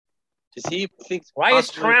think? Why is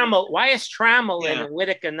Trammell and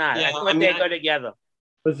Whitaker not? I thought they go together.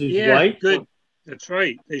 Because he's white. Good. That's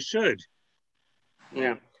right. They should.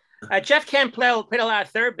 Yeah. Jeff Kent played a lot of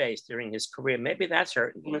third base during his career. Maybe that's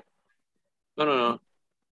hurting him. No.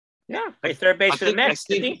 Yeah, played third base for the Mets,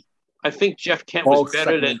 didn't he? I think Jeff Kent was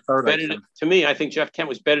better than to me. I think Jeff Kent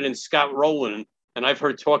was better than Scott Rowland, and I've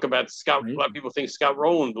heard talk about Scott. A lot of people think Scott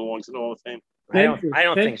Rowland belongs in the Hall of Fame. I don't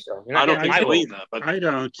think so. I don't think so either. But I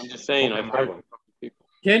don't. I'm just saying. I've heard people.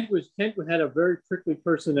 Kent had a very prickly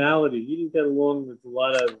personality. He didn't get along with a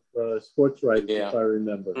lot of sports writers, if I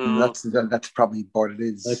remember. That's probably what it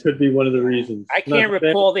is. That could be one of the reasons. I can't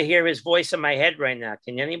recall to hear his voice in my head right now.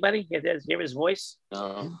 Can anybody hear his voice?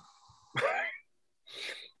 No.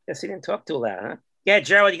 Guess he didn't talk too loud, huh? Yeah,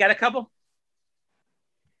 Gerald, you got a couple?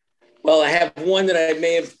 Well, I have one that I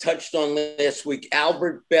may have touched on last week.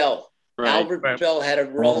 Albert Bell. Right. Albert Bell had a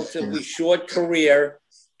relatively short career,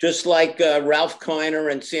 just like Ralph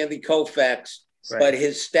Kiner and Sandy Koufax, but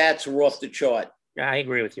his stats were off the chart. Yeah, I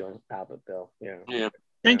agree with you on Albert Bell. Yeah. I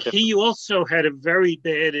think he also had a very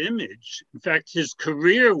bad image. In fact, his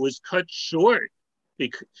career was cut short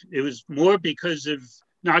it was more because of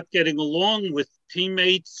not getting along with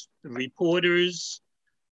teammates, the reporters.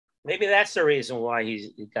 Maybe that's the reason why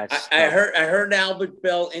he got. I heard Albert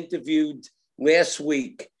Bell interviewed last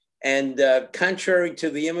week, and contrary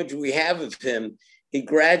to the image we have of him, he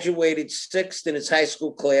graduated 6th in his high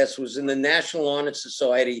school class, was in the National Honor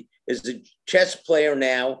Society, is a chess player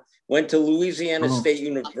now, went to Louisiana State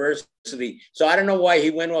University. So I don't know why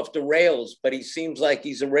he went off the rails, but he seems like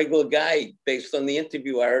he's a regular guy based on the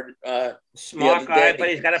interview I heard. Smart guy, but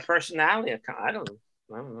he's got a personality. I don't know.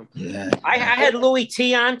 Yeah. I had Louis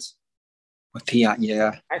Tiant. Tiant,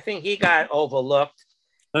 yeah. I think he got overlooked.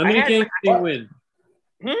 How many games did he win?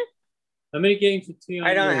 How many games did Tiant win?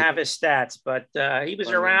 I don't have his stats, but he was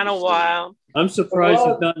around a while. I'm surprised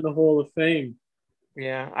he's not in the Hall of Fame.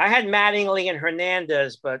 Yeah, I had Mattingly and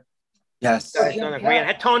Hernandez, but yes, I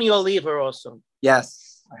had Tony Oliva also.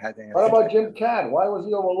 Yes, I had that. What about Jim Catt? Why was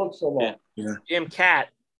he overlooked so long? Yeah. Jim Catt.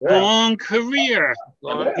 Long career.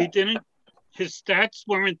 He didn't. His stats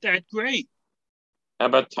weren't that great. How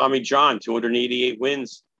about Tommy John? 288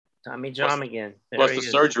 wins. Tommy John again. Plus the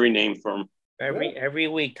surgery name for him. Every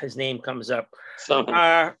week his name comes up. So,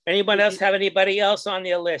 anybody else have anybody else on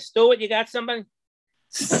their list? Stuart, you got somebody?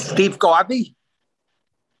 Steve Garvey.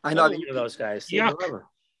 I know those guys. Yeah.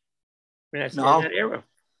 That's in that era.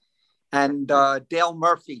 And Dale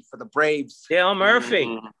Murphy for the Braves. Dale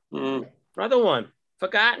Murphy. Another one.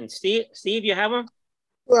 Forgotten. Steve, you have him?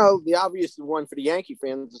 Well, the obvious one for the Yankee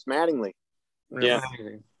fans is Mattingly. Yeah.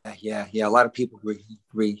 Yeah. A lot of people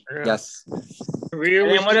agree. Yeah. Yes.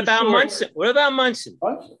 And what about Munson? What about Munson?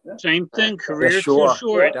 Same thing. Career too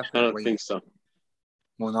short. I don't think so.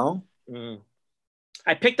 Well, no.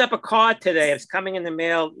 I picked up a card today. It's coming in the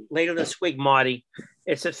mail later this week, Marty.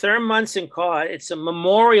 It's a Thurman Munson card. It's a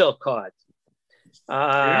memorial card.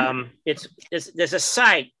 There's a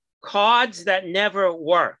site, Cards That Never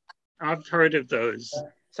Work. I've heard of those.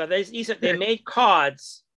 So they made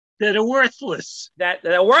cards that are worthless. That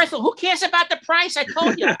are worthless. Who cares about the price? I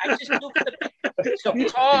told you. I just do so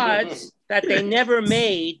cards that they never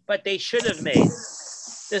made, but they should have made.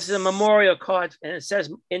 This is a memorial card, and it says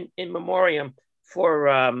in memoriam for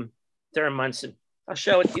Thurman Munson. I'll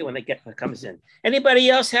show it to you when it comes in. Anybody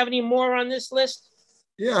else have any more on this list?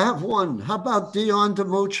 Yeah, I have one. How about Dion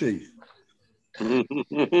DiMucci? He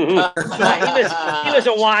was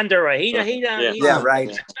a wanderer. He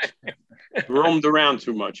right. Roamed around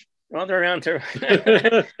too much. Roamed around too.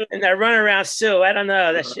 And that run around Sue. I don't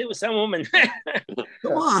know. That shit was some woman.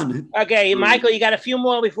 Come on. Okay, Michael, you got a few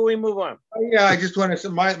more before we move on. Yeah, I just want to say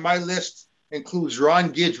my list includes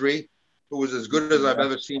Ron Guidry, who was as good as I've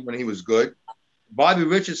ever seen when he was good. Bobby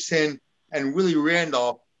Richardson and Willie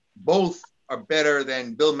Randolph both are better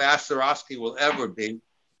than Bill Mazeroski will ever be.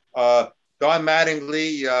 Don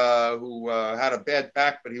Mattingly, who had a bad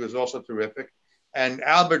back, but he was also terrific. And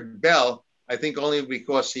Albert Bell, I think only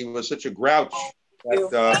because he was such a grouch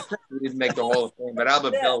that he didn't make the Hall of Fame. But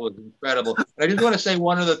Albert Bell was incredible. And I just want to say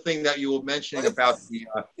one other thing that you were mentioning about the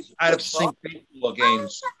out-of-sync baseball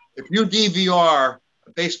games. If you DVR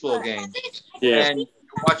a baseball game and you're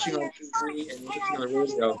watching on TV and you're listening on the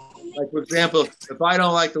radio, like, for example, if I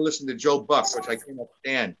don't like to listen to Joe Buck, which I cannot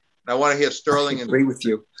stand, and I want to hear Sterling and agree with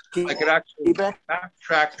you, I could actually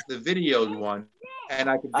backtrack the videos one, and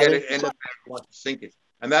I could get it and want to sync it.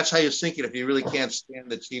 And that's how you sync it if you really can't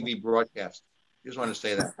stand the TV broadcast. Just want to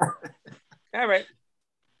say that. All right.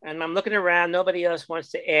 And I'm looking around. Nobody else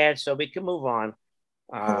wants to add, so we can move on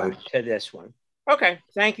to this one. Okay.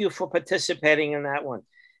 Thank you for participating in that one.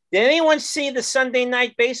 Did anyone see the Sunday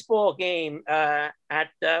night baseball game at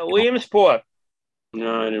Williamsport?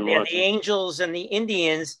 No, I didn't watch the Angels and the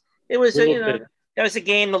Indians. It was that was a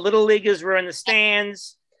game. The little leaguers were in the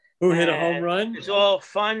stands. Who hit a home run? It was all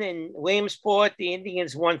fun in Williamsport. The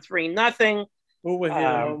Indians won 3-0. Who hit a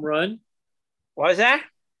home run? What was that?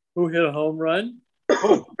 Who hit a home run?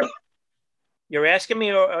 You're asking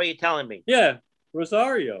me, or are you telling me? Yeah,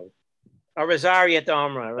 Rosario. Rosario at the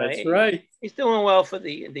home run, right? That's right. He's doing well for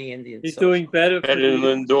the Indians. He's doing better than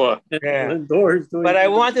Lindor. Yeah. Lindor is doing. But I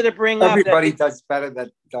wanted to bring everybody does better that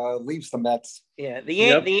leaves the Mets. Yeah,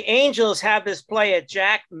 the Angels have this player,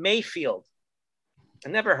 Jack Mayfield. I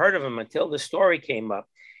never heard of him until the story came up.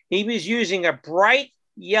 He was using a bright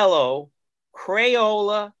yellow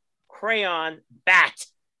Crayola crayon bat,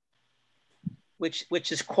 which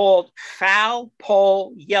is called foul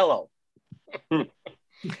pole yellow.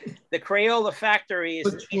 The Crayola factory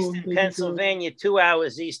is in Easton, Pennsylvania, 2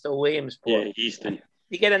 hours east of Williamsport. Yeah, Easton.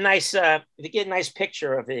 You get a nice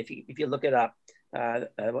picture of it if you look it up.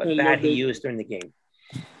 What bat he used during the game.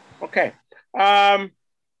 Okay,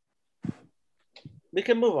 we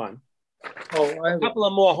can move on. A couple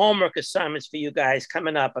of more homework assignments for you guys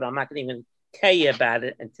coming up, but I'm not going to even tell you about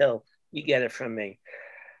it until you get it from me.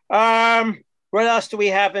 What else do we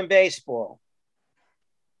have in baseball?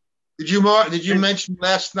 Did you mention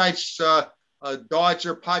last night's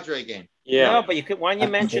Dodger Padre game? Yeah. No, but you could. Why don't you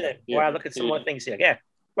mention it? While I look at some more things here. Yeah.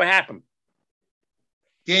 What happened?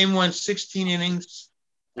 Game went 16 innings,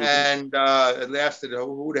 and it lasted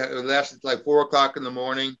like 4 o'clock in the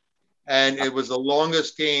morning, and it was the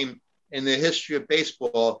longest game in the history of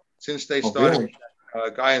baseball since they started.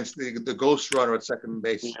 Guy in the ghost runner at second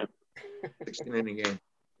base. 16-inning game.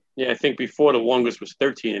 Yeah, I think before the longest was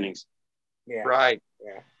 13 innings. Yeah. Right.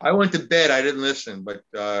 Yeah. I went to bed. I didn't listen, but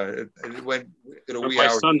it went to the wee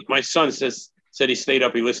hours. My son said he stayed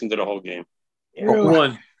up. He listened to the whole game.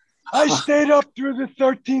 Really? I stayed up through the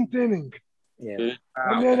 13th inning. Yeah.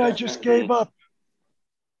 And then I just gave up.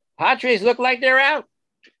 Padres look like they're out.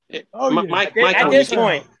 At this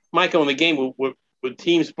point. Michael, in the game, were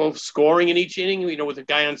teams both scoring in each inning, with a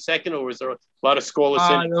guy on second, or was there a lot of scoreless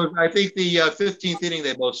innings? I think the 15th inning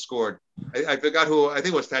they both scored. I forgot who. I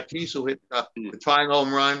think it was Tatis who hit the tying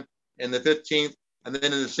home run in the 15th. And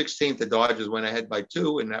then in the 16th, the Dodgers went ahead by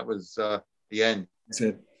 2, and that was the end. That's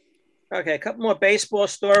it. Okay, a couple more baseball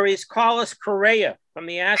stories. Carlos Correa from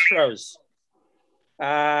the Astros.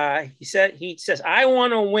 He says, I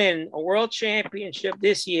want to win a world championship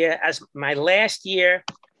this year as my last year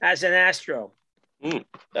as an Astro.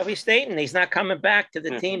 So he's stating he's not coming back to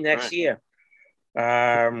the team next year.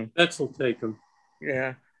 Mets will take him.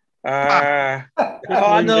 Yeah. The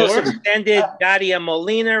Cardinals extended Yadier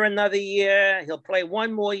Molina another year. He'll play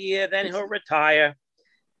 1 more year, then he'll retire,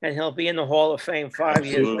 and he'll be in the Hall of Fame 5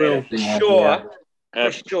 years later.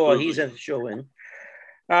 For sure, he's a shoo-in.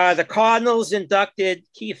 The Cardinals inducted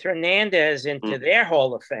Keith Hernandez into their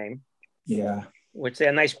Hall of Fame. Yeah. Which they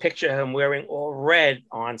had a nice picture of him wearing all red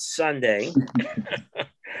on Sunday.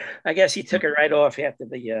 I guess he took it right off after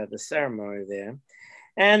the ceremony there.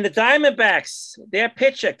 And the Diamondbacks, their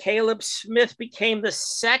pitcher, Caleb Smith, became the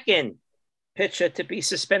second pitcher to be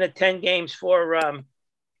suspended 10 games for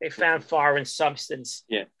they found foreign substance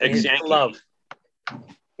in his glove.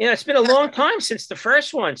 It's been a long time since the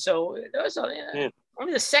first one, so it was only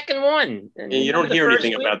the second one. And you don't hear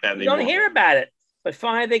anything about that anymore. You don't hear about it, but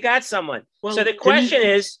finally they got someone. Well, so the question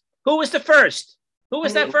is, who was the first? Who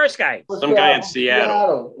was that first guy? Some guy in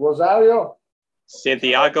Seattle. Rosario?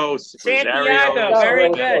 Santiago, very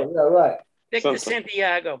good. Yeah, right. Victor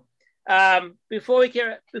Santiago. Before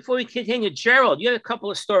we continue, Gerald, you had a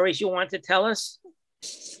couple of stories you want to tell us.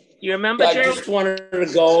 You remember, Gerald? I just wanted to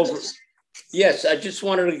go over. Yes, I just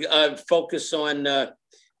wanted to focus on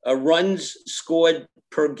runs scored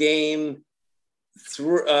per game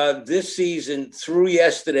through this season through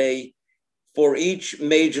yesterday for each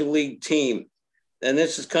major league team. And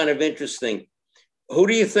this is kind of interesting. Who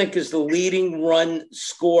do you think is the leading run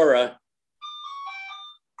scorer?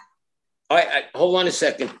 Hold on a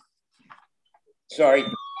second. Sorry.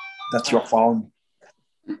 That's your phone.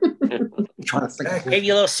 I'm trying to think. Gave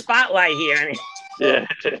you a little spotlight here. Yeah.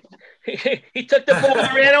 He took the ball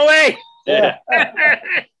and ran away. Yeah.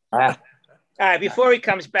 All right, before he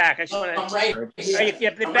comes back, I just want to. I'm right here. Are you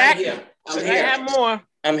back? Right here. I have more.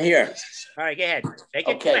 I'm here. All right, go ahead. Take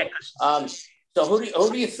it quick. So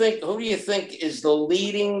who do you think is the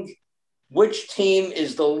leading? Which team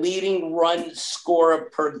is the leading run scorer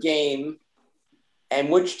per game, and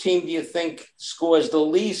which team do you think scores the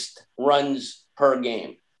least runs per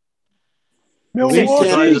game?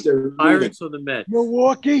 Milwaukee, the Pirates or the Mets?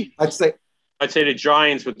 Milwaukee. I'd say the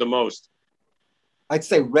Giants with the most. I'd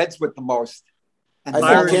say Reds with the most. And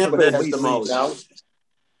Pirates has the most. No?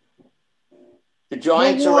 The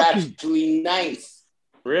Giants are actually ninth.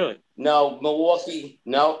 Really? No, Milwaukee.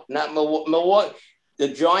 No, not Milwaukee. The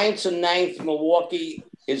Giants are ninth. Milwaukee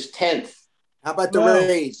is 10th. How about the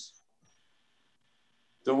Rays?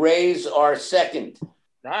 The Rays are second.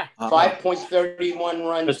 5.31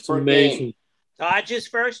 runs per game. Dodgers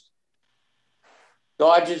first?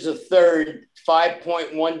 Dodgers are third,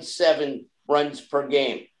 5.17 runs per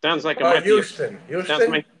game. Sounds like Houston. Sounds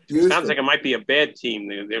like it might be a bad team.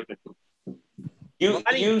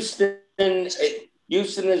 Houston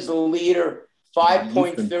is the leader,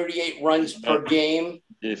 5.38 runs per game.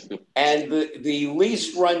 And the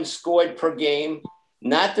least runs scored per game,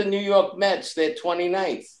 not the New York Mets, they're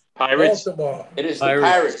 29th. Pirates? It is the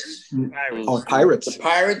Pirates. Oh, Pirates. The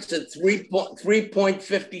Pirates at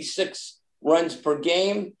 3.56 runs per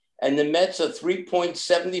game, and the Mets are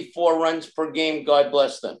 3.74 runs per game. God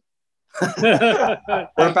bless them. What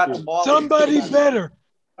about the Marlins? Somebody better.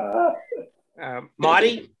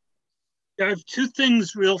 Marty? I have two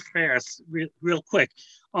things real fast, real quick.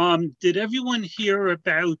 Did everyone hear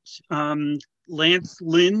about Lance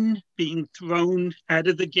Lynn being thrown out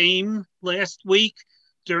of the game last week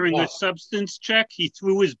during a substance check? He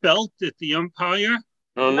threw his belt at the umpire.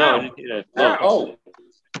 Oh, no. Oh.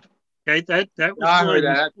 Okay, that was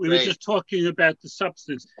one. We were just talking about the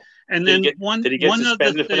substance. And then one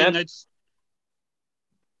other thing that's...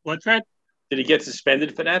 What's that? Did he get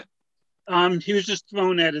suspended for that? He was just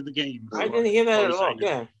thrown out of the game. I didn't hear that at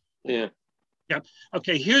all. Yeah.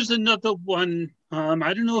 Okay, here's another one.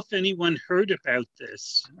 I don't know if anyone heard about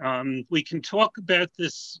this. We can talk about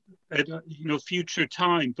this at future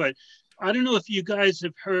time, but I don't know if you guys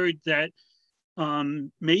have heard that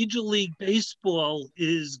Major League Baseball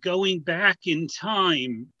is going back in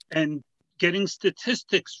time and getting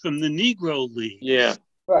statistics from the Negro League. Yeah.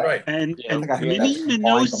 Right. And Minnie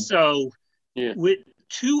Minoso, with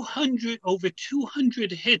over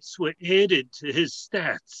 200 hits were added to his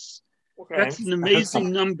stats. Okay. That's an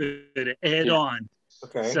amazing number to add on.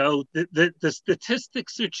 Okay. So the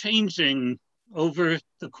statistics are changing over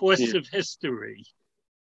the course of history.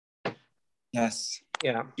 Yes.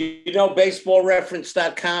 Yeah.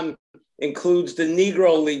 BaseballReference.com includes the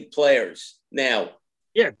Negro League players now.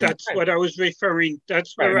 Yeah, that's what I was referring.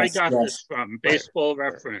 That's where I got this from. Baseball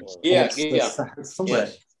Reference. Yeah.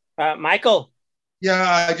 Michael.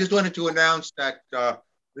 Yeah, I just wanted to announce that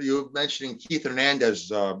you were mentioning Keith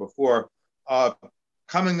Hernandez before.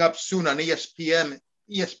 Coming up soon on ESPN.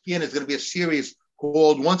 ESPN is going to be a series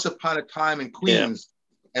called Once Upon a Time in Queens,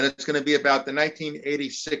 and it's going to be about the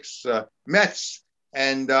 1986 Mets.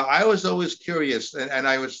 And I was always curious, and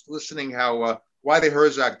I was listening how Wiley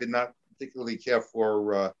Herzog did not particularly care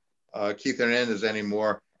for Keith Hernandez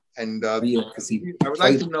anymore. And I would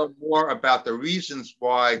like to know more about the reasons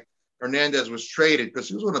why Hernandez was traded, because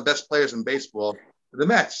he was one of the best players in baseball for the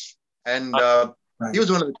Mets. And he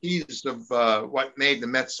was one of the keys of what made the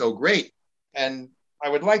Mets so great. And I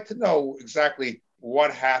would like to know exactly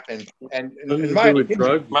what happened. And in my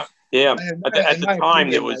opinion, at the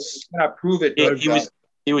time, there was... I cannot prove it.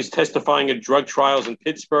 He was testifying at drug trials in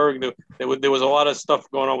Pittsburgh. There was a lot of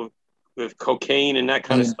stuff going on with cocaine and that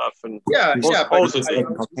kind of stuff. And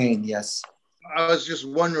cocaine, yes. I was just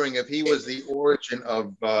wondering if he was the origin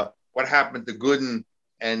of what happened to Gooden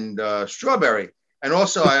and Strawberry. And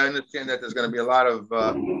also, I understand that there's going to be a lot of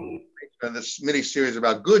this mini-series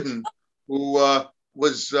about Gooden, who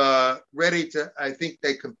was ready to, I think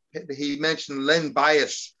he mentioned Len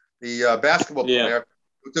Bias, the basketball player,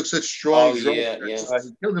 who took such strong drugs that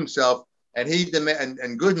he killed himself. And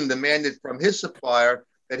and Gooden demanded from his supplier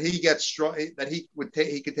that he get strong, that he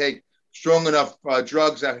could take strong enough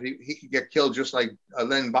drugs that he could get killed just like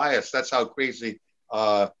Len Bias. That's how crazy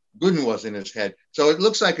Gooden was in his head. So it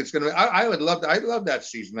looks like it's going to. I love that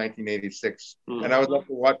season, 1986, and I would love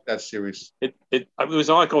to watch that series. It was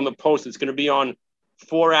an article in the Post. It's going to be on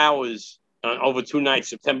 4 hours over 2 nights,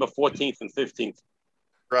 September 14th and 15th.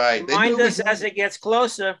 Right. Remind us as it gets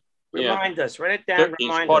closer. Remind us. Write it down.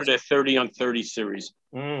 It's part of their 30 on 30 series.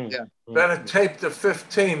 Yeah. Then it taped the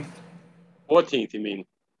 15th. 14th, you mean?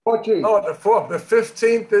 14th. Oh, the 4th. The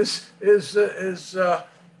 15th is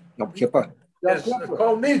Yom Kippur. It's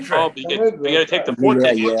called Nidre. Oh, you got to take the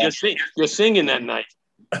 14th. You're singing that night.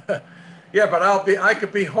 Yeah, but I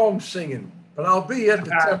could be home singing, but I'll be at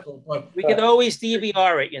the temple. But we could always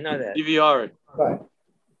DVR it, you know that. DVR it. Right.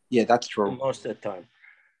 Yeah, that's true. Most of the time.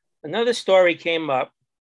 Another story came up,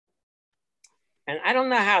 and I don't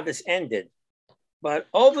know how this ended, but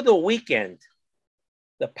over the weekend,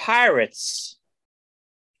 the Pirates,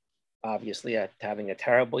 obviously having a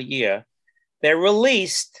terrible year, they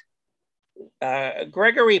released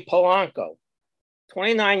Gregory Polanco,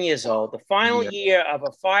 29 years old, the final year of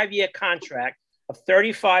a 5-year contract of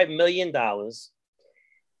 $35 million.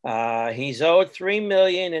 He's owed $3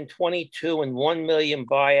 million in 22 and $1 million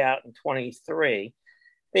buyout in 23.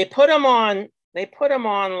 They put him on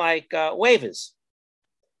like waivers.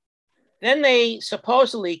 Then they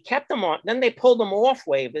supposedly kept him on. Then they pulled him off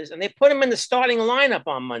waivers and they put him in the starting lineup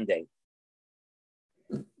on Monday.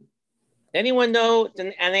 Anyone know?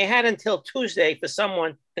 And they had until Tuesday for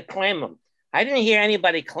someone to claim him. I didn't hear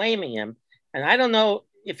anybody claiming him, and I don't know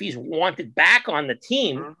if he's wanted back on the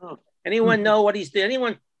team. Anyone know what he's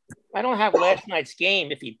doing? I don't have last night's game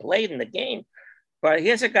if he played in the game, but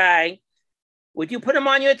here's a guy. Would you put him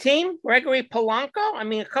on your team, Gregory Polanco? I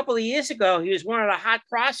mean, a couple of years ago, he was one of the hot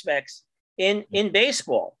prospects in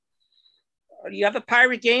baseball. Do you have a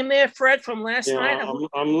Pirate game there, Fred, from last night?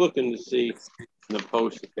 I'm looking to see in the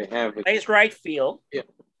Post if they have it. Plays right field. Yeah.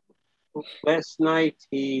 Last night,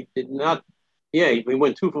 he did not. Yeah, we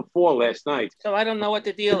went 2 for 4 last night. So I don't know what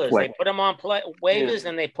the deal is. They put him on waivers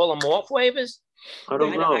and they pull him off waivers. I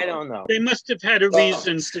don't know. I don't know. They must have had a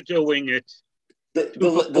reason for doing it.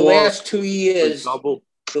 The last 2 years,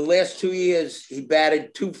 he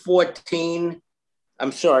batted 214.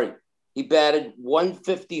 I'm sorry, he batted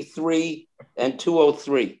 153 and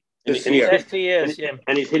 203 this year. Last 2 years, yeah.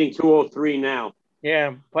 And he's hitting 203 now.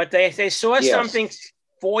 Yeah, but they saw something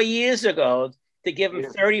 4 years ago to give him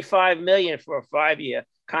 $35 million for a 5-year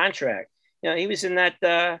contract. He was in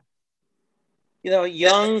that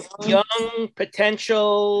young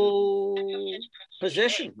potential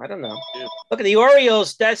position. I don't know. Yeah. Look at the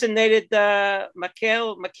Orioles designated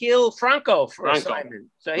Maikel Franco for assignment,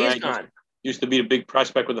 so he's gone. Used to be a big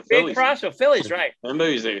prospect with the Phillies. Big prospect, Phillies, right? Remember,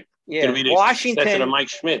 he's going to be the Washington successor to Mike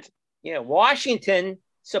Schmidt. Yeah, Washington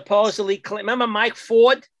supposedly claimed. Remember Mike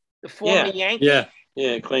Ford, the former Yankee?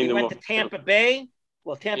 Yeah, claimed him. He went to Tampa Bay.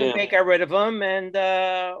 Well, Tampa Bay got rid of him, and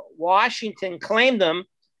Washington claimed him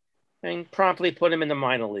and promptly put him in the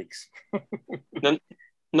minor leagues.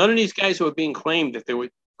 None of these guys who are being claimed, if they were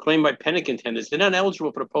claimed by pennant contenders, they're not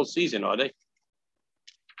eligible for the postseason, are they?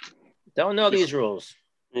 Don't know these rules.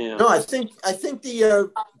 Yeah. No, I think the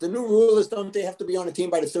new rule is, don't they have to be on a team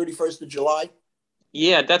by the 31st of July?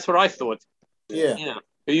 Yeah, that's what I thought. Yeah.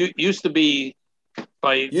 It used to be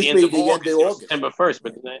by the end of August, September 1st,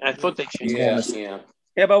 but I thought they changed it.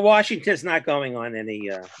 Yeah, but Washington's not going on any.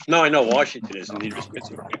 No, I know Washington isn't.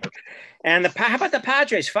 And how about the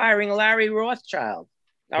Padres firing Larry Rothschild,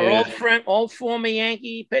 our old former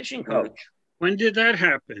Yankee pitching coach? When did that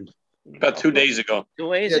happen? About 2 days ago.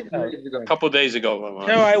 2 days ago. A couple of days ago.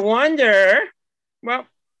 So I wonder. Well,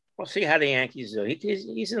 we'll see how the Yankees do.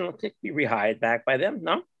 He's going to be rehired back by them.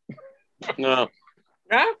 No. No.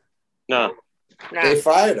 No. No. They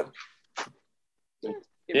fired him.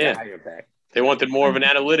 Back. They wanted more of an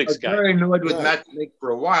analytics guy. I was very annoyed with Matt Blake for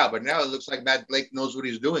a while, but now it looks like Matt Blake knows what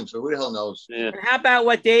he's doing. So who the hell knows? Yeah. And how about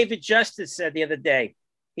what David Justice said the other day?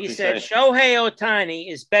 He said Shohei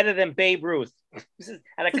Ohtani is better than Babe Ruth. This is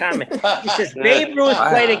had a comment. He says Babe Ruth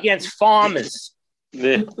played against farmers.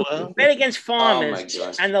 Yeah. Played against farmers,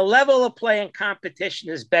 and the level of play and competition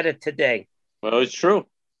is better today. Well, it's true.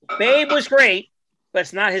 Babe was great, but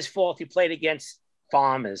it's not his fault he played against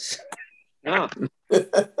farmers. No.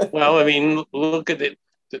 Well, I mean, look at it.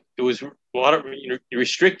 There was a lot of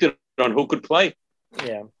restricted on who could play.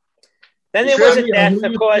 Yeah. Then there was a death,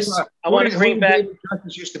 of course. I want to bring back. David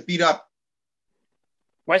Justice used to beat up.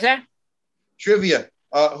 What's that? Trivia.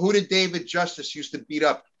 Who did David Justice used to beat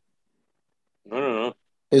up? I don't know.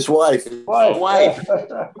 His wife.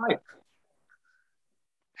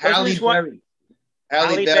 Halle Berry.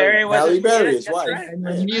 Halle Berry was Halle Berry, his wife. Right. And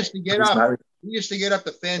when he used to get up,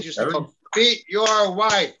 the fans used to go, beat your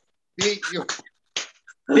wife. Beat your.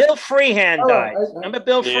 Bill Freehan died. Remember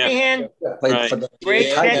Bill Freehan? Right.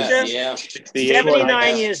 Great catcher. Yeah.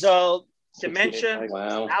 79 years old. Dementia.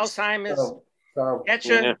 Alzheimer's.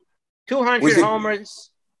 Catcher. 200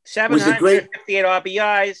 homers. 758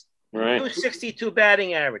 RBIs. Right. 262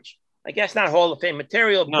 batting average. I guess not Hall of Fame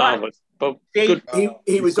material, but good.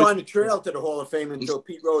 He was on the trail to the Hall of Fame until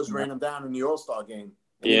Pete Rose ran him down in the All-Star game.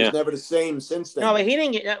 And he was never the same since then. No, but he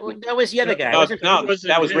didn't get that was the other guy. No,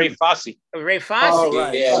 that was Ray Fosse. Ray Fosse. Oh,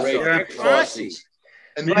 right. Yeah, Ray Fosse.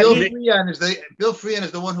 And Bill Freehan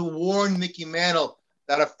is the one who warned Mickey Mantle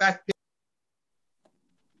that a fat.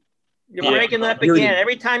 You're breaking up again.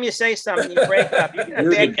 Every time you say something, you break up. You get a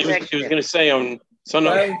bad connection. He was going to say on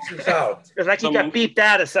Sunday. It's like he got beeped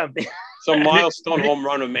out or something. Some milestone home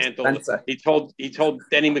run of Mantle. He told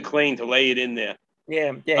Denny McLain to lay it in there.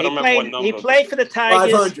 Yeah. He played for the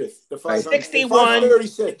Tigers. 500. The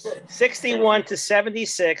 500. 61 to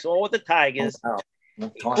 76, all with the Tigers. Wow. He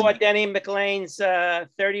caught Denny McLain's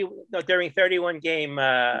 31 game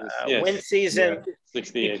win season.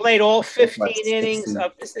 68. He played all 15 innings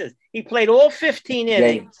of He played all 15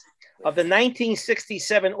 innings of the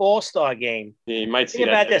 1967 All-Star game. Yeah, you might see Think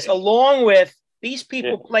about this. Along with these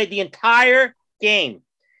people played the entire game.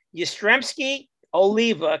 Yastrzemski,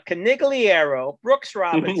 Oliva, Canigliaro, Brooks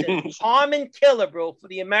Robinson, Harmon Killebrew for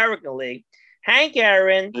the American League, Hank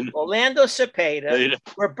Aaron, Orlando Cepeda,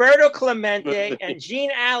 Roberto Clemente, and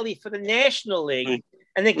Gene Alley for the National League.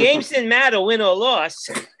 And the games didn't matter, win or loss.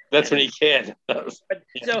 That's when he cared.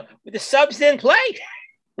 So the subs didn't play.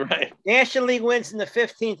 Right. National League wins in the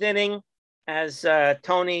 15th inning as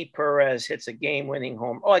Tony Perez hits a game-winning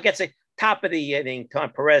home. Oh, I guess the top of the inning,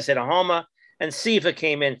 Tom Perez hit a homer, and Seaver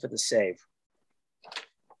came in for the save.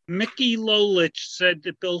 Mickey Lolich said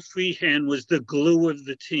that Bill Freehan was the glue of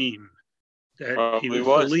the team, that he was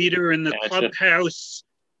the leader in the clubhouse,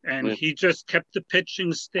 and he just kept the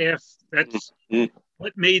pitching staff. That's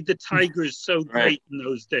what made the Tigers so great in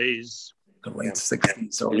those days. The late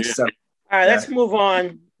 60s, early 70s. All right, let's move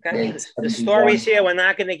on. The stories here we're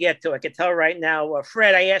not going to get to. I can tell right now.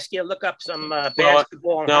 Fred, I asked you to look up some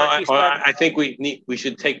basketball and hockey stuff. I think we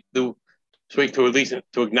should take the week to at least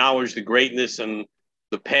to acknowledge the greatness and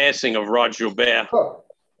the passing of Rod Gilbert. Sure.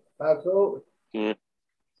 Absolutely. You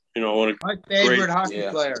know, my favorite hockey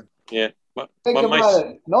player. Yeah. Think about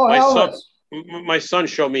it. No helmets. My son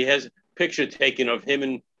showed me his picture taken of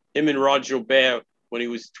him and Rod Gilbert when he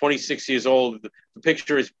was 26 years old. The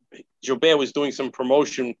picture is Gilbert was doing some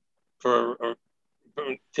promotion for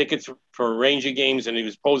tickets for Ranger games, and he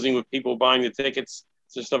was posing with people buying the tickets.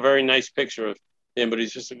 It's just a very nice picture of him, but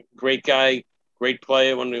he's just a great guy, great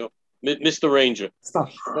player. Mr. Ranger.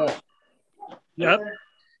 Yep.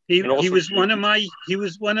 He was one of my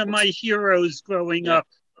heroes growing up.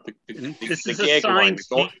 This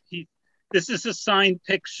is a signed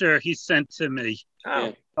picture he sent to me.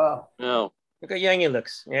 Oh. No. Look how young he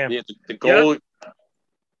looks. Yeah. The goal. Yep.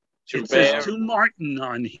 It says to Martin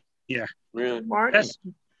on here. Really? Martin.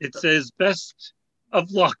 It says best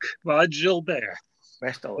of luck, Rod Gilbert.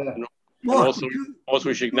 Best of luck. Also,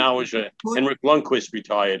 we should acknowledge Henrik Lundqvist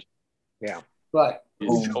retired. Yeah. Right.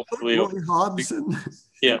 Hopefully, Hobson.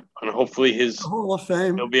 Yeah, and hopefully Hall of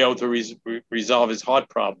Fame. He'll be able to resolve his heart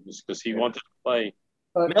problems because he wanted to play.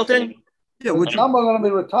 Milton? Yeah, which number is going to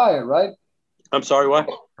be retired, right? I'm sorry, what?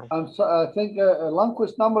 I think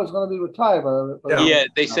Lundqvist's number is going to be retired. Yeah,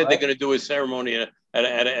 they said they're going to do a ceremony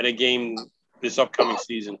at a game this upcoming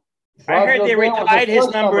season. I heard they retired his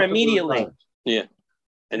number immediately. Yeah.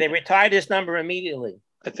 And they retired his number immediately.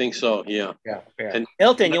 I think so, yeah. Yeah. And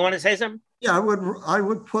Milton, you want to say something? Yeah, I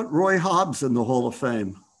would put Roy Hobbs in the Hall of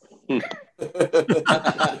Fame. He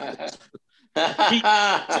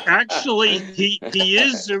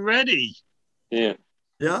is already. Yeah.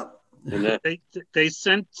 Yeah. They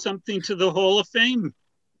sent something to the Hall of Fame.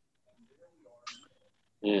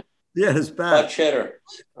 Yeah. Yeah, his back. Cheddar.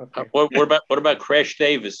 Okay. What about Crash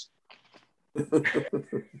Davis?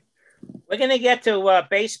 We're going to get to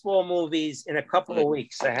baseball movies in a couple of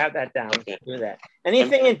weeks. I have that down. Do that.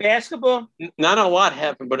 Anything in basketball? Not a lot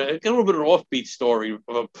happened, but a little bit of an offbeat story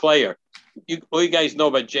of a player. You guys know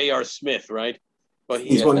about J.R. Smith, right? But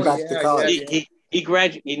he's going back to college. He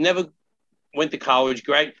graduated. He never went to college.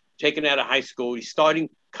 Taken out of high school. He's starting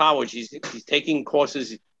college. He's taking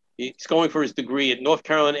courses. He's going for his degree at North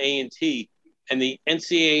Carolina A&T, and the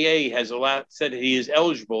NCAA has said he is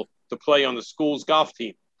eligible to play on the school's golf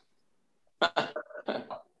team.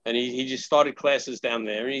 And he just started classes down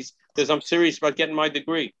there. And he says, I'm serious about getting my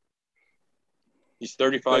degree. He's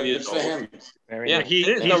 35 years old. Yeah, he's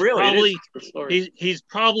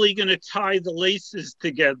probably going to tie the laces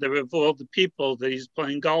together of all the people that he's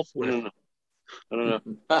playing golf with. I don't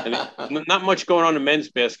know. Not much going on in men's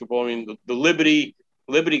basketball. I mean, the Liberty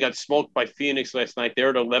got smoked by Phoenix last night. They're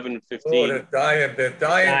at 11-15. Oh, they're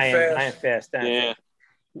dying fast. Yeah.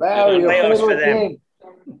 Playoffs for them.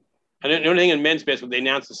 And the only thing in men's basketball, they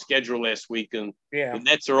announced the schedule last week, and the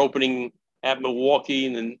Nets are opening at Milwaukee,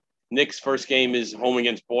 and then Knicks' first game is home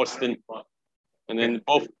against Boston, and then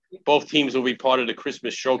both teams will be part of the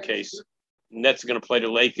Christmas showcase. Nets are going to play the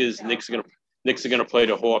Lakers. Knicks are going to play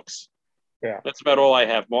the Hawks. Yeah, that's about all I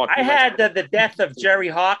have. Mark, I had the death of Jerry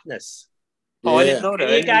Harkness. Oh, I didn't know that.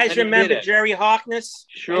 You guys remember Jerry Harkness?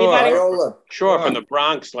 Sure, from the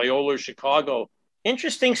Bronx, Loyola, Chicago.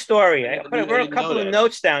 Interesting story. I wrote a couple of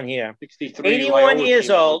notes down here. 81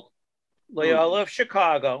 years old, Loyola of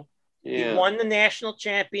Chicago. Yeah. He won the national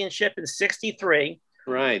championship in '63.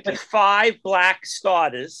 Right. With 5 black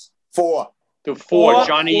starters. Four.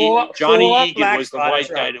 Johnny Egan was the white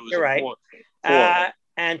guy that was right. Four.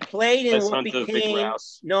 And played in what became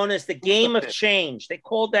known as the Game of Change. They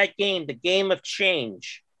called that game the Game of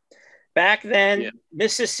Change. Back then,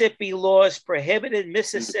 Mississippi laws prohibited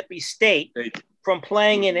Mississippi State from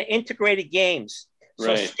playing in integrated games.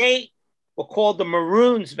 So State were called the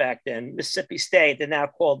Maroons back then, Mississippi State. They're now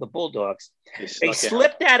called the Bulldogs. They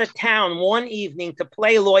slipped out of town one evening to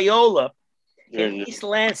play Loyola in East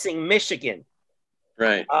Lansing, Michigan.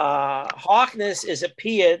 Right. Harkness is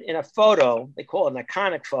appeared in a photo, they call it an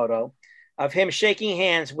iconic photo, of him shaking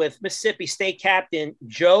hands with Mississippi State captain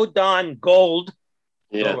Joe Don Gold.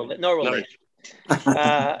 No relation.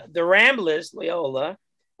 The Ramblers, Loyola,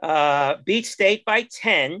 beat State by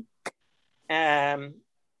 10, and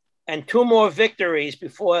 2 more victories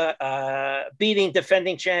before beating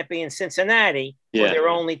defending champion Cincinnati for their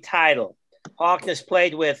only title. Harkness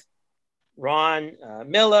played with Ron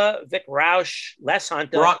Miller, Vic Roush, Les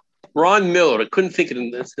Hunter. Ron Miller. I couldn't think of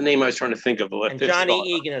him. That's the name I was trying to think of. And Johnny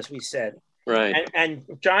Egan, as we said. Right. And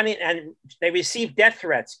Johnny, and they received death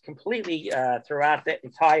threats completely throughout the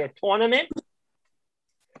entire tournament.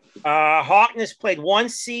 Harkness played one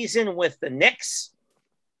season with the Knicks,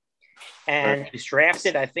 and he was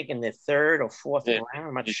drafted, I think, in the third or fourth round.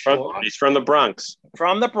 I'm not sure. He's from the Bronx.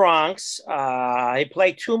 From the Bronx. He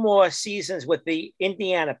played 2 more seasons with the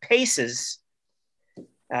Indiana Pacers.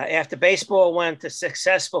 After baseball, went to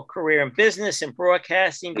successful career in business and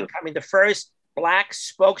broadcasting, becoming the first Black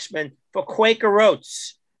spokesman for Quaker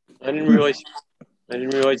Oats. I didn't realize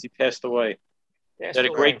he passed away. They had a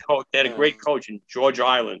great coach. They had a great coach in George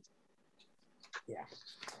Island. Yeah.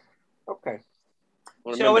 Okay.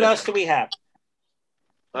 So what else do we have?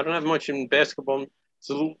 I don't have much in basketball. It's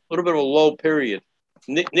a little bit of a low period.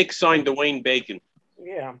 Nick signed Dwayne Bacon.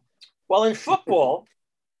 Yeah. Well, in football,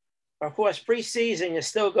 of course, preseason is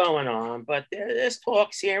still going on, but there's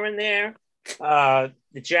talks here and there. The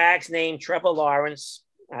Jags named Trevor Lawrence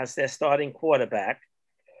as their starting quarterback.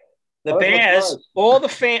 The Bears, all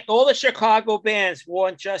the Chicago Bears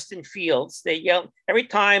want Justin Fields. They yell every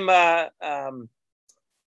time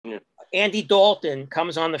Andy Dalton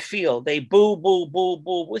comes on the field. They boo, boo, boo,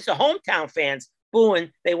 boo. It's the hometown fans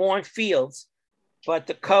booing. They want Fields. But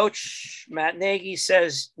the coach, Matt Nagy,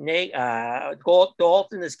 says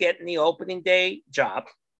Dalton is getting the opening day job.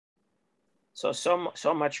 So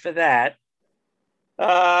much for that.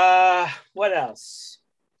 What else?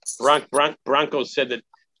 Broncos said that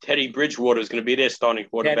Teddy Bridgewater is going to be their starting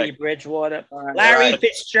quarterback. Teddy Bridgewater. Larry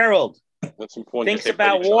Fitzgerald That's important. Thinks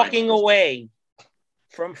about walking away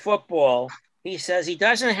from football. He says he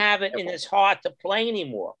doesn't have it in his heart to play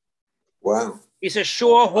anymore. Wow. He's a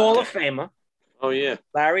sure Hall of Famer. Oh, yeah.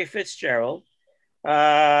 Larry Fitzgerald.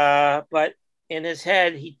 But in his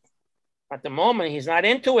head, at the moment, he's not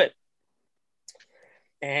into it.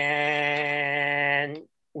 And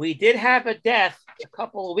we did have a death a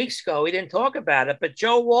couple of weeks ago. We didn't talk about it, but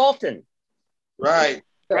Joe Walton. Right.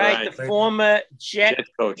 The former Jet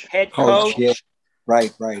coach. Head coach. Yeah.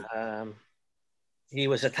 Right. He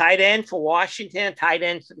was a tight end for Washington, tight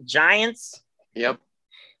end for the Giants. Yep.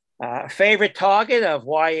 Favorite target of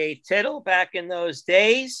Y.A. Tittle back in those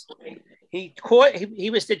days. He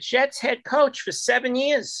was the Jets head coach for 7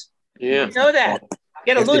 years. Yeah. You know that.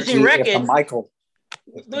 He had a losing record. Michael.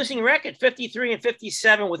 Losing record, 53 and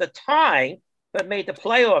 57 with a tie, but made the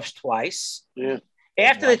playoffs twice. Yeah.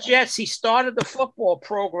 After the Jets, he started the football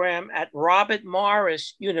program at Robert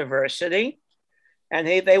Morris University, and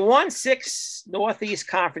they won 6 Northeast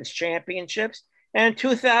Conference championships. And in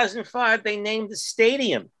 2005, they named the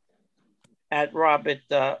stadium at Robert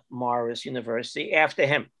Morris University after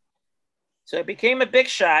him. So it became a big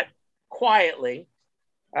shot quietly,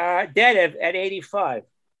 dead at 85.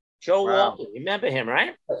 Joe Walton, remember him,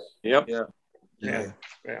 right? Yep. Yeah.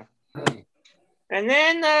 And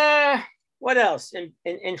then what else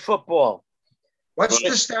in football? What's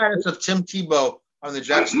the status of Tim Tebow on the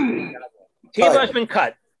Jets? Tebow's been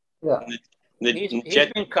cut. Yeah.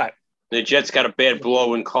 He's been cut. The Jets got a bad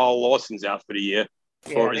blow when Carl Lawson's out for the year.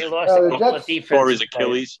 Yeah, they lost for his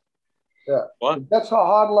Achilles. Yeah. What? That's a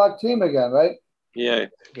hard luck team again, right? Yeah.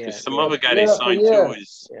 Some other guy they signed too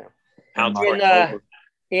is out for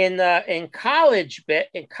in college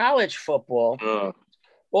football,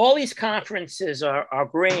 all these conferences are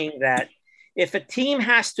agreeing that if a team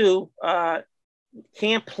has to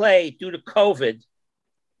can't play due to COVID,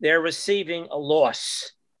 they're receiving a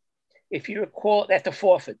loss. If you recall, that's a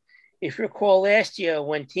forfeit. If you recall last year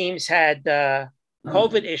when teams had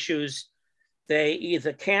COVID issues, they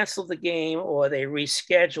either canceled the game or they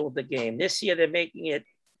rescheduled the game. This year they're making it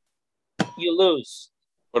you lose.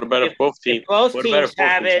 What about if both teams? If both teams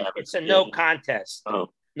have it, it's a no contest. Oh.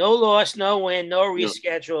 No loss, no win, no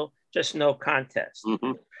reschedule, just no contest.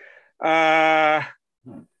 Mm-hmm.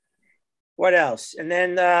 What else? And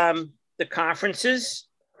then the conferences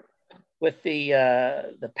with the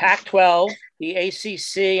Pac-12, the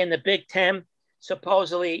ACC, and the Big Ten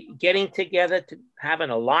supposedly getting together to have an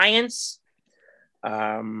alliance.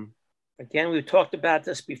 Again, we talked about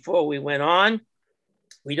this before we went on.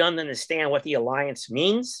 We don't understand what the alliance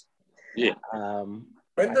means. Yeah.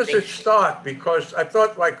 When does it start? Because I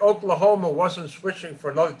thought like Oklahoma wasn't switching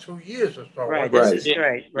for another 2 years or so. Right. It's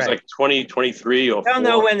like 2023 or I don't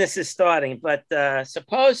know when this is starting, but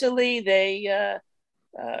supposedly they,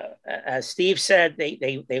 as Steve said,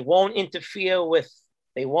 they won't interfere with,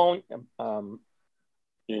 they won't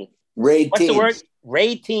raid what's teams. The word?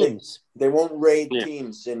 Raid teams. They won't raid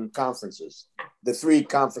teams in conferences. The 3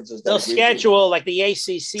 conferences. They'll schedule, like the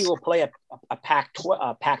ACC will play a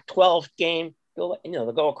Pac-12 game.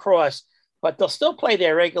 They'll go across, but they'll still play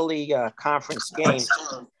their regular league conference games.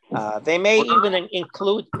 They may even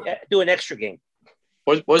do an extra game.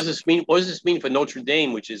 What does this mean? What does this mean for Notre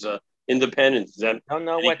Dame, which is a independent. Is that don't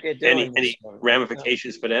know what they're doing. Any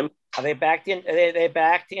ramifications for them? Are they back in? Are they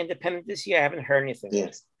back to independent this year? I haven't heard anything.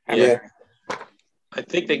 Yes. Yeah. I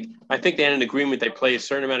think they had an agreement. They play a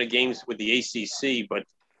certain amount of games with the ACC, but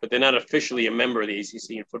they're not officially a member of the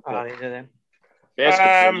ACC in football. They do that.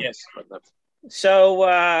 Basketball, yes. So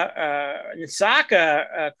in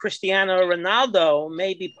soccer, Cristiano Ronaldo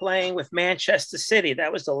may be playing with Manchester City.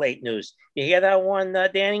 That was the late news. You hear that one,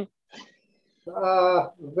 Danny?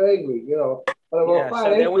 Vaguely, you know. But yeah,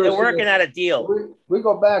 so they're working out a deal. We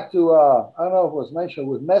go back to, I don't know if it was mentioned,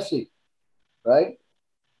 with Messi, right?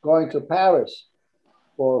 Going to Paris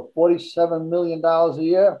for $47 million a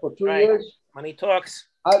year for 2 years. Money talks.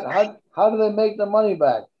 How do they make the money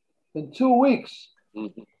back? In 2 weeks,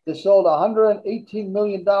 they sold $118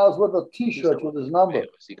 million worth of T-shirts with his number.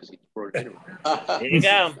 There you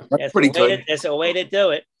go. That's pretty good. There's a way to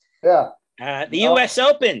do it. Yeah. The U.S.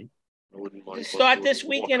 Open. Start this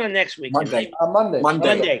weekend or next weekend? Monday.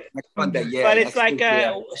 Next Monday, yeah. But it's like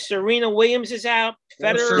Serena Williams is out,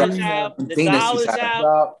 Federer is out, Nadal is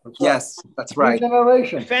out. Yes, that's right.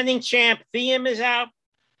 Generation. Defending champ Thiem is out.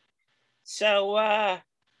 So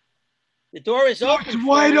the door is open. It's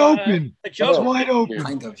wide open. It's wide open.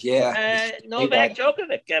 Kind of, yeah. Novak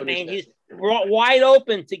Djokovic. I mean, he's wide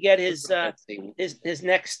open to get his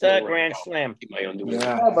next Grand Slam.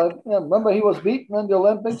 Yeah, but remember he was beaten in the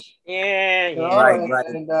Olympics. Yeah. Right. And, I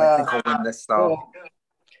think I'll win this stuff.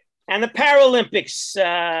 And the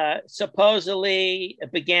Paralympics supposedly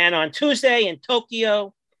began on Tuesday in Tokyo.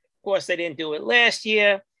 Of course, they didn't do it last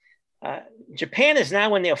year. Japan is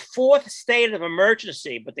now in their 4th state of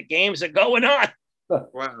emergency, but the games are going on.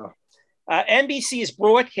 Wow. NBC is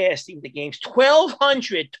broadcasting the games,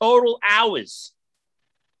 1,200 total hours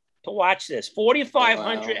to watch this.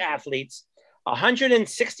 4,500 athletes,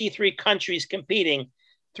 163 countries competing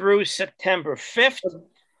through September 5th.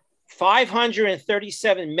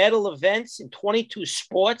 537 medal events in 22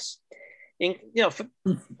 sports. For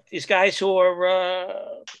these guys who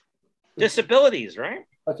are disabilities, right?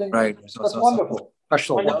 I think right. That's wonderful.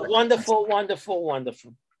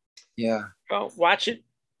 Wonderful. Yeah. Well, watch it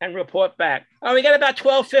and report back. Oh, we got about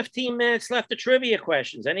 12-15 minutes left of trivia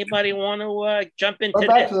questions. Anybody want to jump into this?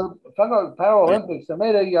 Back to the Paralympics. They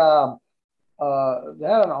made they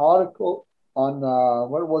had an article on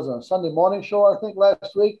what was it, a Sunday morning show, I think,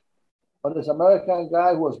 last week, on this American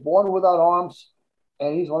guy who was born without arms,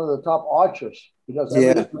 and he's one of the top archers. He does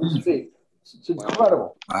everything with his feet. It's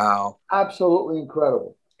incredible. Wow. Absolutely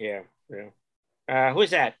incredible. Yeah. Who's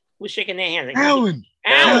that? Who's shaking their hand?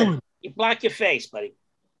 Alan. You block your face, buddy.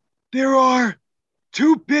 There are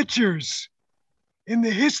 2 pitchers in the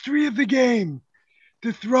history of the game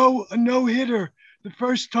to throw a no-hitter the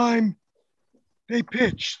first time they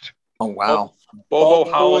pitched. Oh, wow. Bobo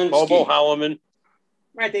Holliman.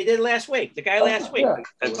 Right, they did last week. The guy last week.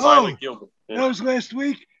 And Tyler Gilbert. That was last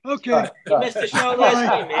week? Okay. You missed the show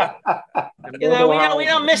last week, man. We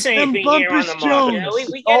don't miss anything here on the market.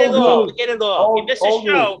 We get it all. You missed the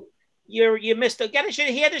show. You missed it. You should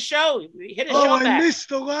hear the show. You hit the show back. I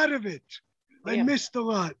missed a lot of it. I missed a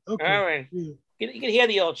lot. Okay. All right. You can hear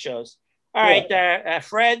the old shows. All right,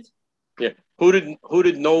 Fred. Yeah. Who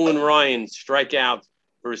did Nolan Ryan strike out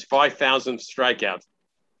for his 5,000th strikeout?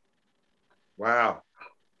 Wow.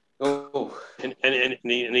 Oh, and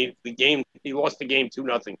he lost the game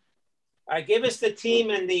 2-0. All right, give us the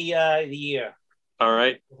team and the year. All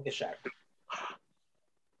right. Take a shot.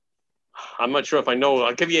 I'm not sure if I know.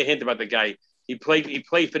 I'll give you a hint about the guy. He played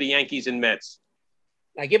for the Yankees and Mets.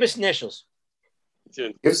 Now give us initials.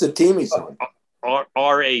 Give us the team he's on.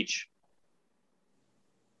 RH.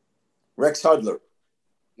 Rex Hudler.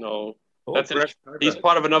 No. He's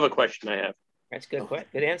part of another question I have. That's good.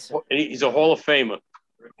 Good answer. And he's a Hall of Famer.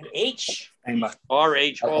 An H.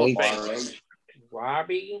 RH Hall of Famer.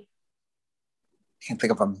 Robbie. Can't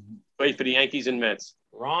think of him. Played for the Yankees and Mets.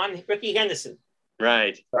 Ricky Henderson.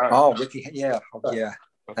 Right. Oh, Ricky. Yeah. Okay.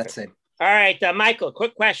 That's it. All right, Michael.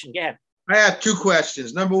 Quick question. Go ahead. I have 2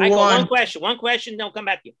 questions. Number Michael, one. One question. Don't come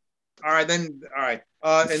back to you. All right. In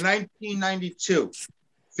 1992,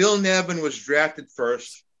 Phil Nevin was drafted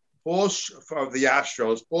first. Of the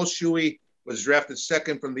Astros. Paul Shuey was drafted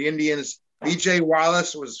second from the Indians. B.J.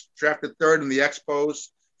 Wallace was drafted third in the Expos.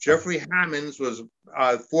 Jeffrey Hammonds was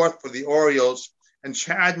 4th for the Orioles. And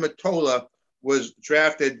Chad Mottola was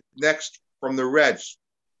drafted next from the Reds.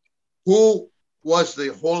 Who was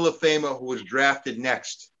the Hall of Famer who was drafted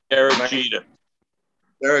next? Derek Jeter.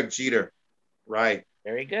 Derek Jeter. Right.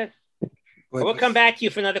 Very good. We'll come back to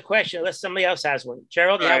you for another question unless somebody else has one.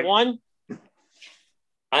 Gerald, you have one?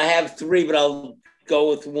 I have 3, but I'll go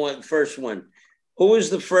with first one. Who is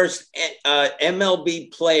the first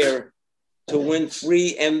MLB player to win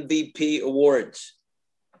 3 MVP awards?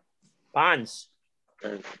 Bonds.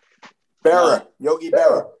 Berra. Yogi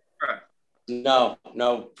Berra.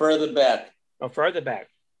 No. Further back. Oh, further back.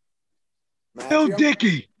 Phil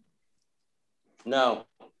Dickey. No.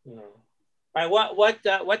 All right.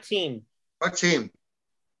 What team? What team?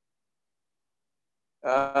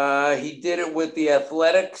 He did it with the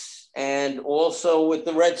Athletics and also with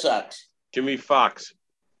the Red Sox. Jimmy Fox.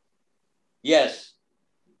 Yes.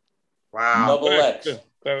 Wow. Double X. Good.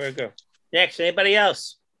 Very good. Next, anybody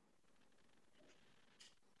else?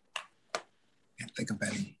 Can't think of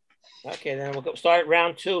any. Okay, then we'll start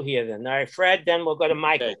round 2 here then. All right, Fred, then we'll go to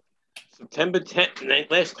Michael. Okay. September 10th,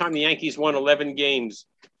 last time the Yankees won 11 games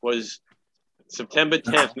was September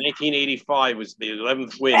 10th, 1985 was the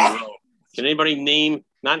 11th win. Can anybody name,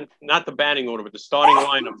 not the batting order, but the starting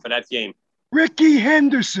lineup for that game? Ricky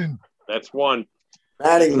Henderson. That's one.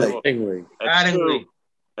 Mattingly. That's two.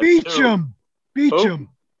 Beecham.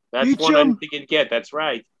 That's one I didn't think you'd get. That's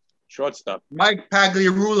right. Shortstop. Mike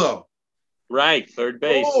Pagliarulo. Right. Third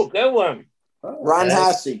base. Oh, good one. Ron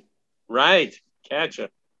Hasse. Right. Catcher.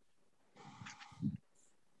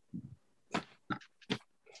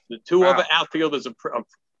 The two other outfielders are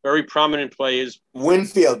very prominent players. Dave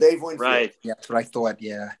Winfield. Right. Yeah, that's what I thought,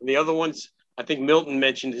 yeah. And the other ones, I think Milton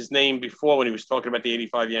mentioned his name before when he was talking about the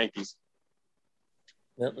 85 Yankees.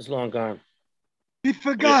 That was long gone. He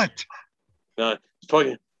forgot.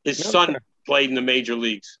 His son played in the major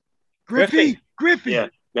leagues. Griffey. Yeah.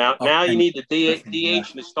 Now you need the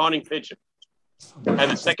DH and the starting pitcher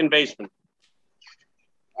and the second baseman.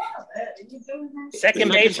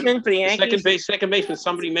 Second baseman for the Yankees? Second baseman,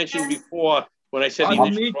 somebody mentioned before when I said the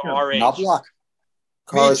initials for our age. Knobloch.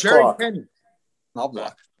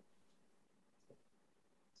 Knobloch.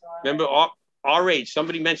 Remember our age,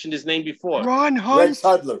 somebody mentioned his name before. Ron Hunt.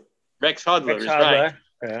 Rex Hudler is right.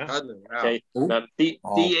 Yeah. Hudler, wow. Okay. Now,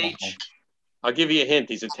 DH, I'll give you a hint.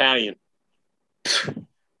 He's Italian.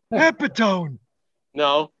 Pepitone.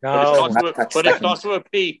 No. But it starts with a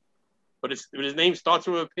P. But his name starts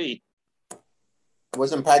with a P.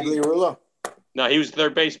 Wasn't Pagliarulo? No, he was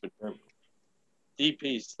third baseman.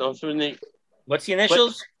 DP starts with a name. What's the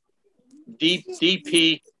initials?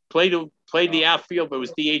 DP played the outfield, but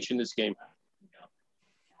was DH in this game.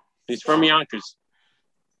 He's from Yonkers.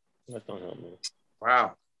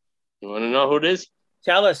 Wow. You want to know who it is?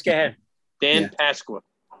 Tell us. Go ahead. Dan Pasqua.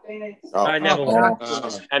 I never won.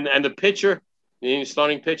 And the pitcher, the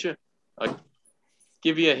starting pitcher, I'll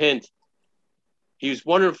give you a hint. He was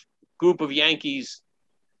one of a group of Yankees,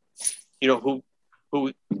 who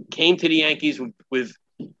came to the Yankees with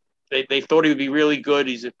they thought he would be really good.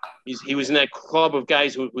 He was in that club of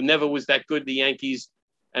guys who never was that good, the Yankees,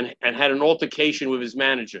 and had an altercation with his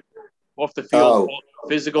manager. Off the field,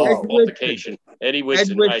 physical altercation. Eddie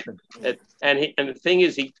Whitson, right? And the thing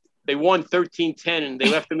is, they won 13-10, and they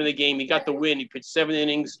left him in the game. He got the win. He pitched 7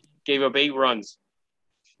 innings, gave up 8 runs.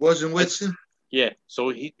 Wasn't Whitson? Yeah.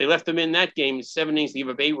 So they left him in that game, 7 innings, to give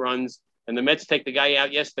up 8 runs. And the Mets take the guy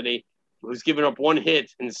out yesterday who was giving up 1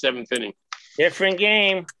 hit in the 7th inning. Different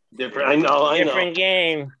game. I know. Different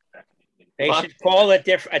game. They should call it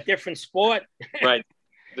a different sport. Right.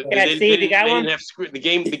 The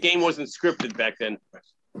game wasn't scripted back then.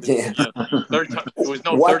 Yeah. There was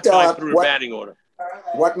no third time through the batting order.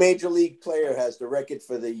 What major league player has the record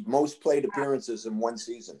for the most plate appearances in one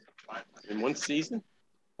season? In one season?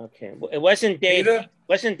 Okay. It wasn't Dave.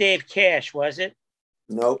 Wasn't Dave Cash, was it?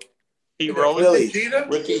 Nope. Pete Rose.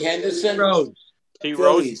 Ricky Henderson. Pete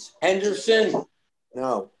Rose. Henderson.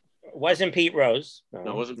 No. It wasn't Pete Rose. No,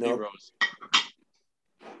 it wasn't Pete Rose.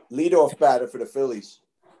 Leadoff batter for the Phillies.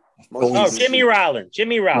 Jimmy Rollins.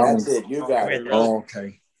 That's it. You got it. Oh,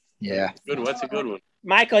 okay. Yeah. Good. That's a good one.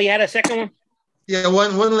 Michael, you had a second one? Yeah,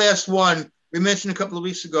 one last one. We mentioned a couple of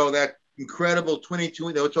weeks ago that incredible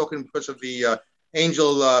 22. They were talking because of the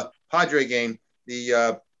Angel Padre game,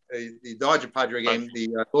 the Dodger Padre game, the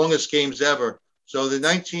longest games ever. So the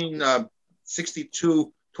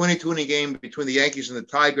 1962 20-20 game between the Yankees and the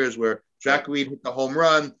Tigers, where Jack Reed hit the home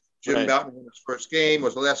run, Jim Bouton won his first game,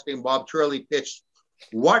 was the last game Bob Turley pitched.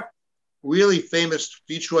 What really famous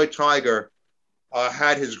Detroit Tiger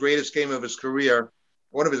had his greatest game of his career,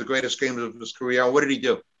 one of his greatest games of his career? What did he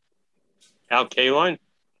do? Al Kaline?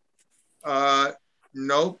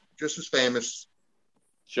 No, just as famous.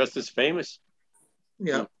 Just as famous?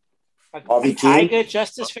 Yeah. Tiger,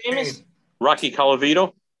 just as famous? Rocky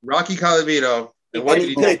Colavito? Rocky Colavito. And what did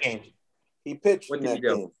he do? He pitched what in did that he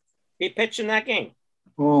do? game. He pitched in that game.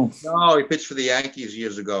 Oh. No, he pitched for the Yankees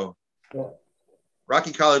years ago. Yeah.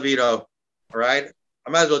 Rocky Colavito, all right? I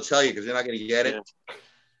might as well tell you because you're not going to get it. Yeah.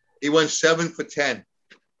 He went 7 for 10.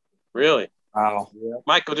 Really? Wow. Yeah.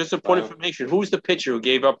 Michael, just a point of information. Who's the pitcher who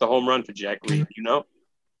gave up the home run for Jack Reed? You know?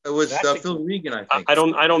 It was Phil Regan, I think. I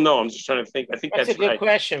don't know. I'm just trying to think. I think that's a good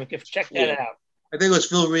question. We can check that out. I think it was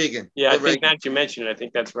Phil Regan. Yeah, Phil I think that you mentioned it. I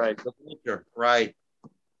think that's right. Right.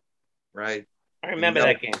 I remember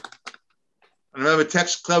that game. I remember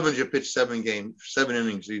Tex Clevenger pitched 7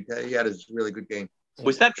 innings. He had a really good game.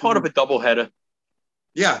 Was that part of a doubleheader?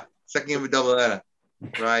 Yeah, second game of a doubleheader.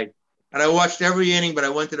 Right. And I watched every inning, but I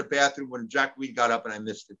went to the bathroom when Jack Reed got up and I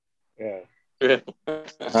missed it. Yeah.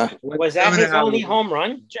 Was that his only home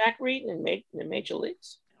run, Jack Reed, in the major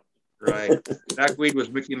leagues? Right. Jack Reed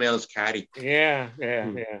was Mickey Mantle's caddy. Yeah.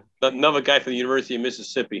 Another guy from the University of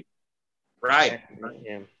Mississippi. Right.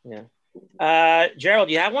 Yeah. Gerald,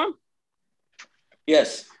 you have one?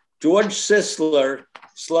 Yes.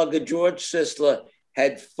 Slugger George Sisler,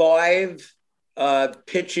 had 5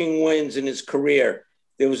 pitching wins in his career.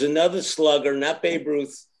 There was another slugger, not Babe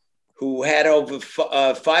Ruth, who had over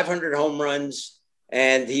 500 home runs,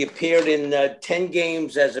 and he appeared in 10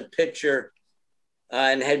 games as a pitcher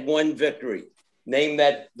and had 1 victory. Name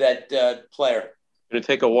that player. Going to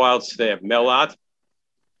take a wild stab. Mel Ott?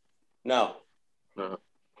 No.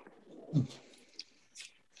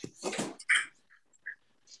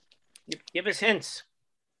 Give us hints.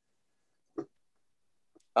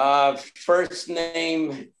 First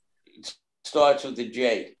name starts with a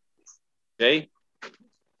J. J?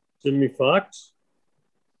 Jimmy Fox?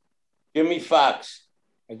 Jimmy Fox.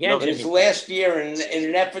 Again, in his last year, in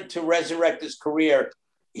an effort to resurrect his career,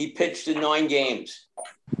 he pitched in 9 games.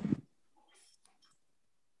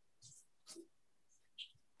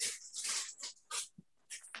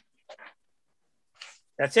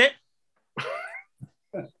 That's it?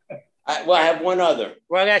 I have one other.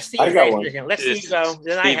 Well, that's Steve. I got one. Let's Steve go.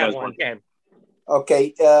 Then I have one.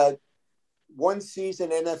 Okay. One season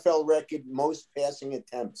NFL record, most passing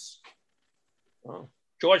attempts. Oh.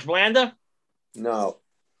 George Blanda? No.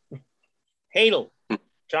 Hadel.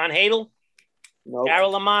 John Hadel? No.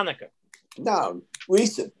 Darryl LaMonica? No.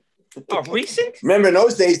 Recent. Oh, recent? Remember in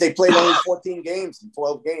those days they played only 14 games and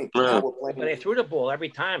 12 games. Now we're playing. But they threw the ball every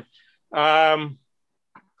time.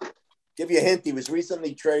 Give you a hint. He was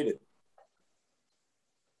recently traded.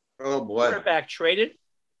 Oh boy. Quarterback traded.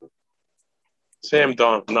 Sam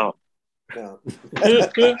Don. No.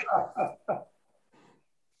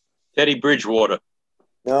 Teddy Bridgewater.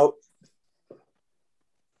 No.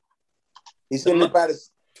 He's in about his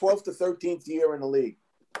 12th to 13th year in the league.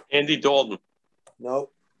 Andy Dalton. No.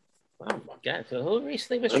 Oh my God! So who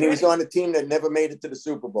recently was? And he was on a team that never made it to the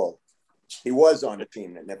Super Bowl. He was on a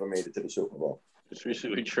team that never made it to the Super Bowl. Just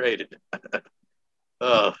recently traded.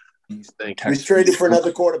 Oh, he was traded for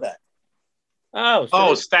another quarterback.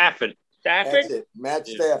 Oh, Stafford. Stafford? That's it. Matt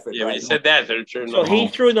Stafford. Yeah, right. When you said that, so he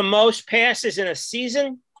threw the most passes in a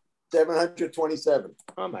season? 727.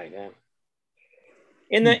 Oh my God.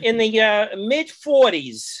 In the mid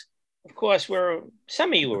 40s, of course,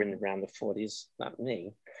 some of you were in around the 40s, not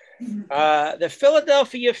me. The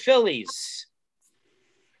Philadelphia Phillies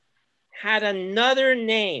had another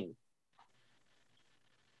name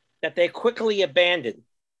that they quickly abandoned.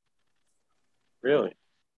 Really?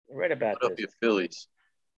 I read about Philadelphia Phillies.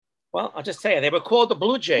 Well, I'll just tell you, they were called the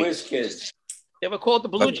Blue Jays. Whiz Kids. They were called the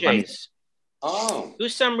Blue Jays. Oh. Do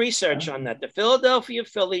some research on that. The Philadelphia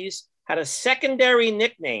Phillies had a secondary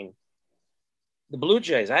nickname, the Blue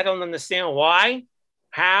Jays. I don't understand why,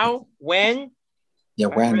 how, when. Yeah,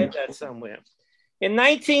 when. I read that somewhere. In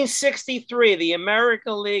 1963, the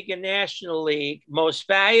American League and National League most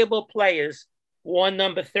valuable players wore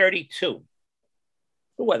number 32.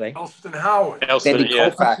 Who were they? Elston Howard. Sandy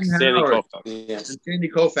Koufax. Sandy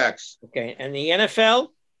Koufax. Okay, and the NFL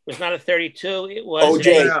was not a 32. It was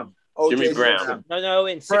Jimmy Brown. No,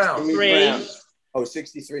 in 63. Oh,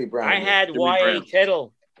 63 Brown. I had Y.A.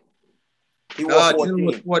 Tittle. He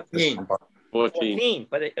was 14. 14.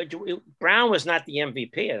 But Brown was not the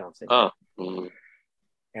MVP, I don't think. Oh.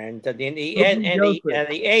 And the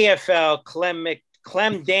AFL,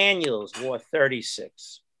 Clem Daniels wore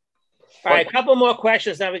 36. All right, a couple more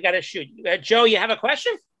questions. Now we got to shoot. Joe, you have a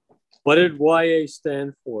question? What did YA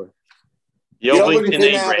stand for?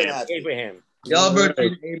 Yeldington Abraham.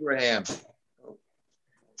 Yeldington Abraham.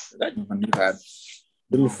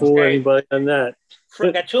 Didn't fool anybody on that.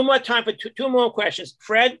 Fred, got two more time for two more questions.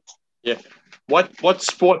 Fred? Yeah. What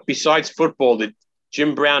sport besides football did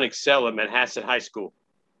Jim Brown excel at Manhasset High School?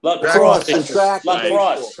 Lacrosse.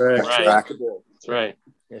 Lacrosse. That's right.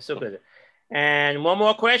 Yeah, so good. And one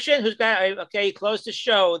more question. Who's got? Okay, close the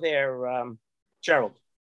show there, Gerald.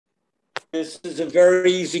 This is a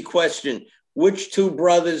very easy question. which two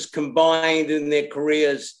brothers combined in their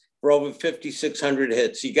careers for over 5,600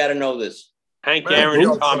 hits? You got to know this. Hank Aaron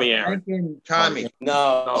and Tommy Aaron. Tommy.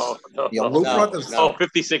 No. The Alou brothers. Oh,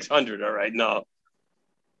 5,600. All right, no.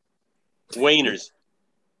 Wainers.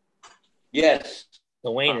 Yes.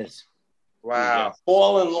 The Wainers. Wow.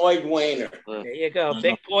 Paul and Lloyd Wainer. There you go.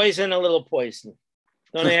 Big poison, a little poison.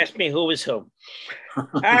 Don't ask me who is who.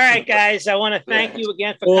 All right, guys. I want to thank you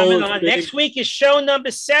again for coming on. Next week is show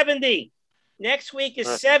number 70. Next week is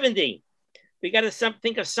 70. We got to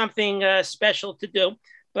think of something special to do.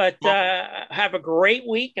 But have a great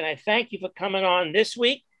week, and I thank you for coming on this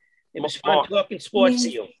week. It was fun talking sports to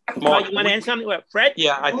you. Mark, you want to end something? What, Fred?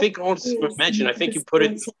 Yeah, I think I want to mention, I think you put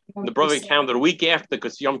it in the brother calendar the week after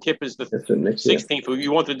because Yom Kippur is the 16th.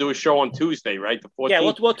 You want to do a show on Tuesday, right? The 14th? Yeah,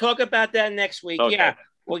 we'll talk about that next week. Okay. Yeah,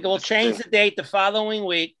 we'll change the date the following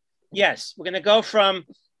week. Yes, we're going to go from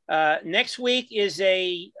next week is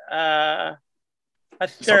a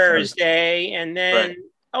Thursday, and then... Right.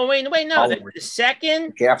 Oh, wait, no. The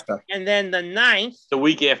 2nd, and then the 9th. The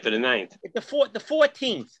week after the 9th. The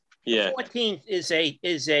 14th. Yeah. The 14th is a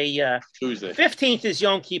Tuesday. 15th is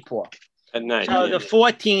Yom Kippur. At night. So the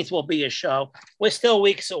 14th will be a show. We're still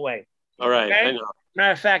weeks away. All right. Okay? I know.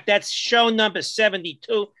 Matter of fact, that's show number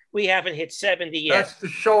 72. We haven't hit 70 yet. That's the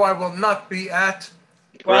show I will not be at.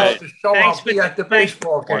 Right. That's the show I'll be at the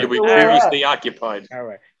baseball game. You'll be previously occupied. All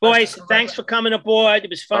right. Boys, thanks for coming aboard.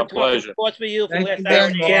 It was fun talking sports with you. Thank you,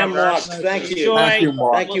 Mark. Thank you. Thank you,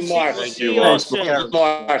 Mark. Thank you, Mark. See you all soon.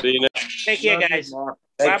 See you next. Take care, guys.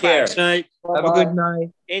 Take care. Have a good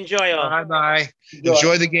night. Enjoy all. Bye-bye.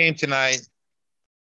 Enjoy the game tonight.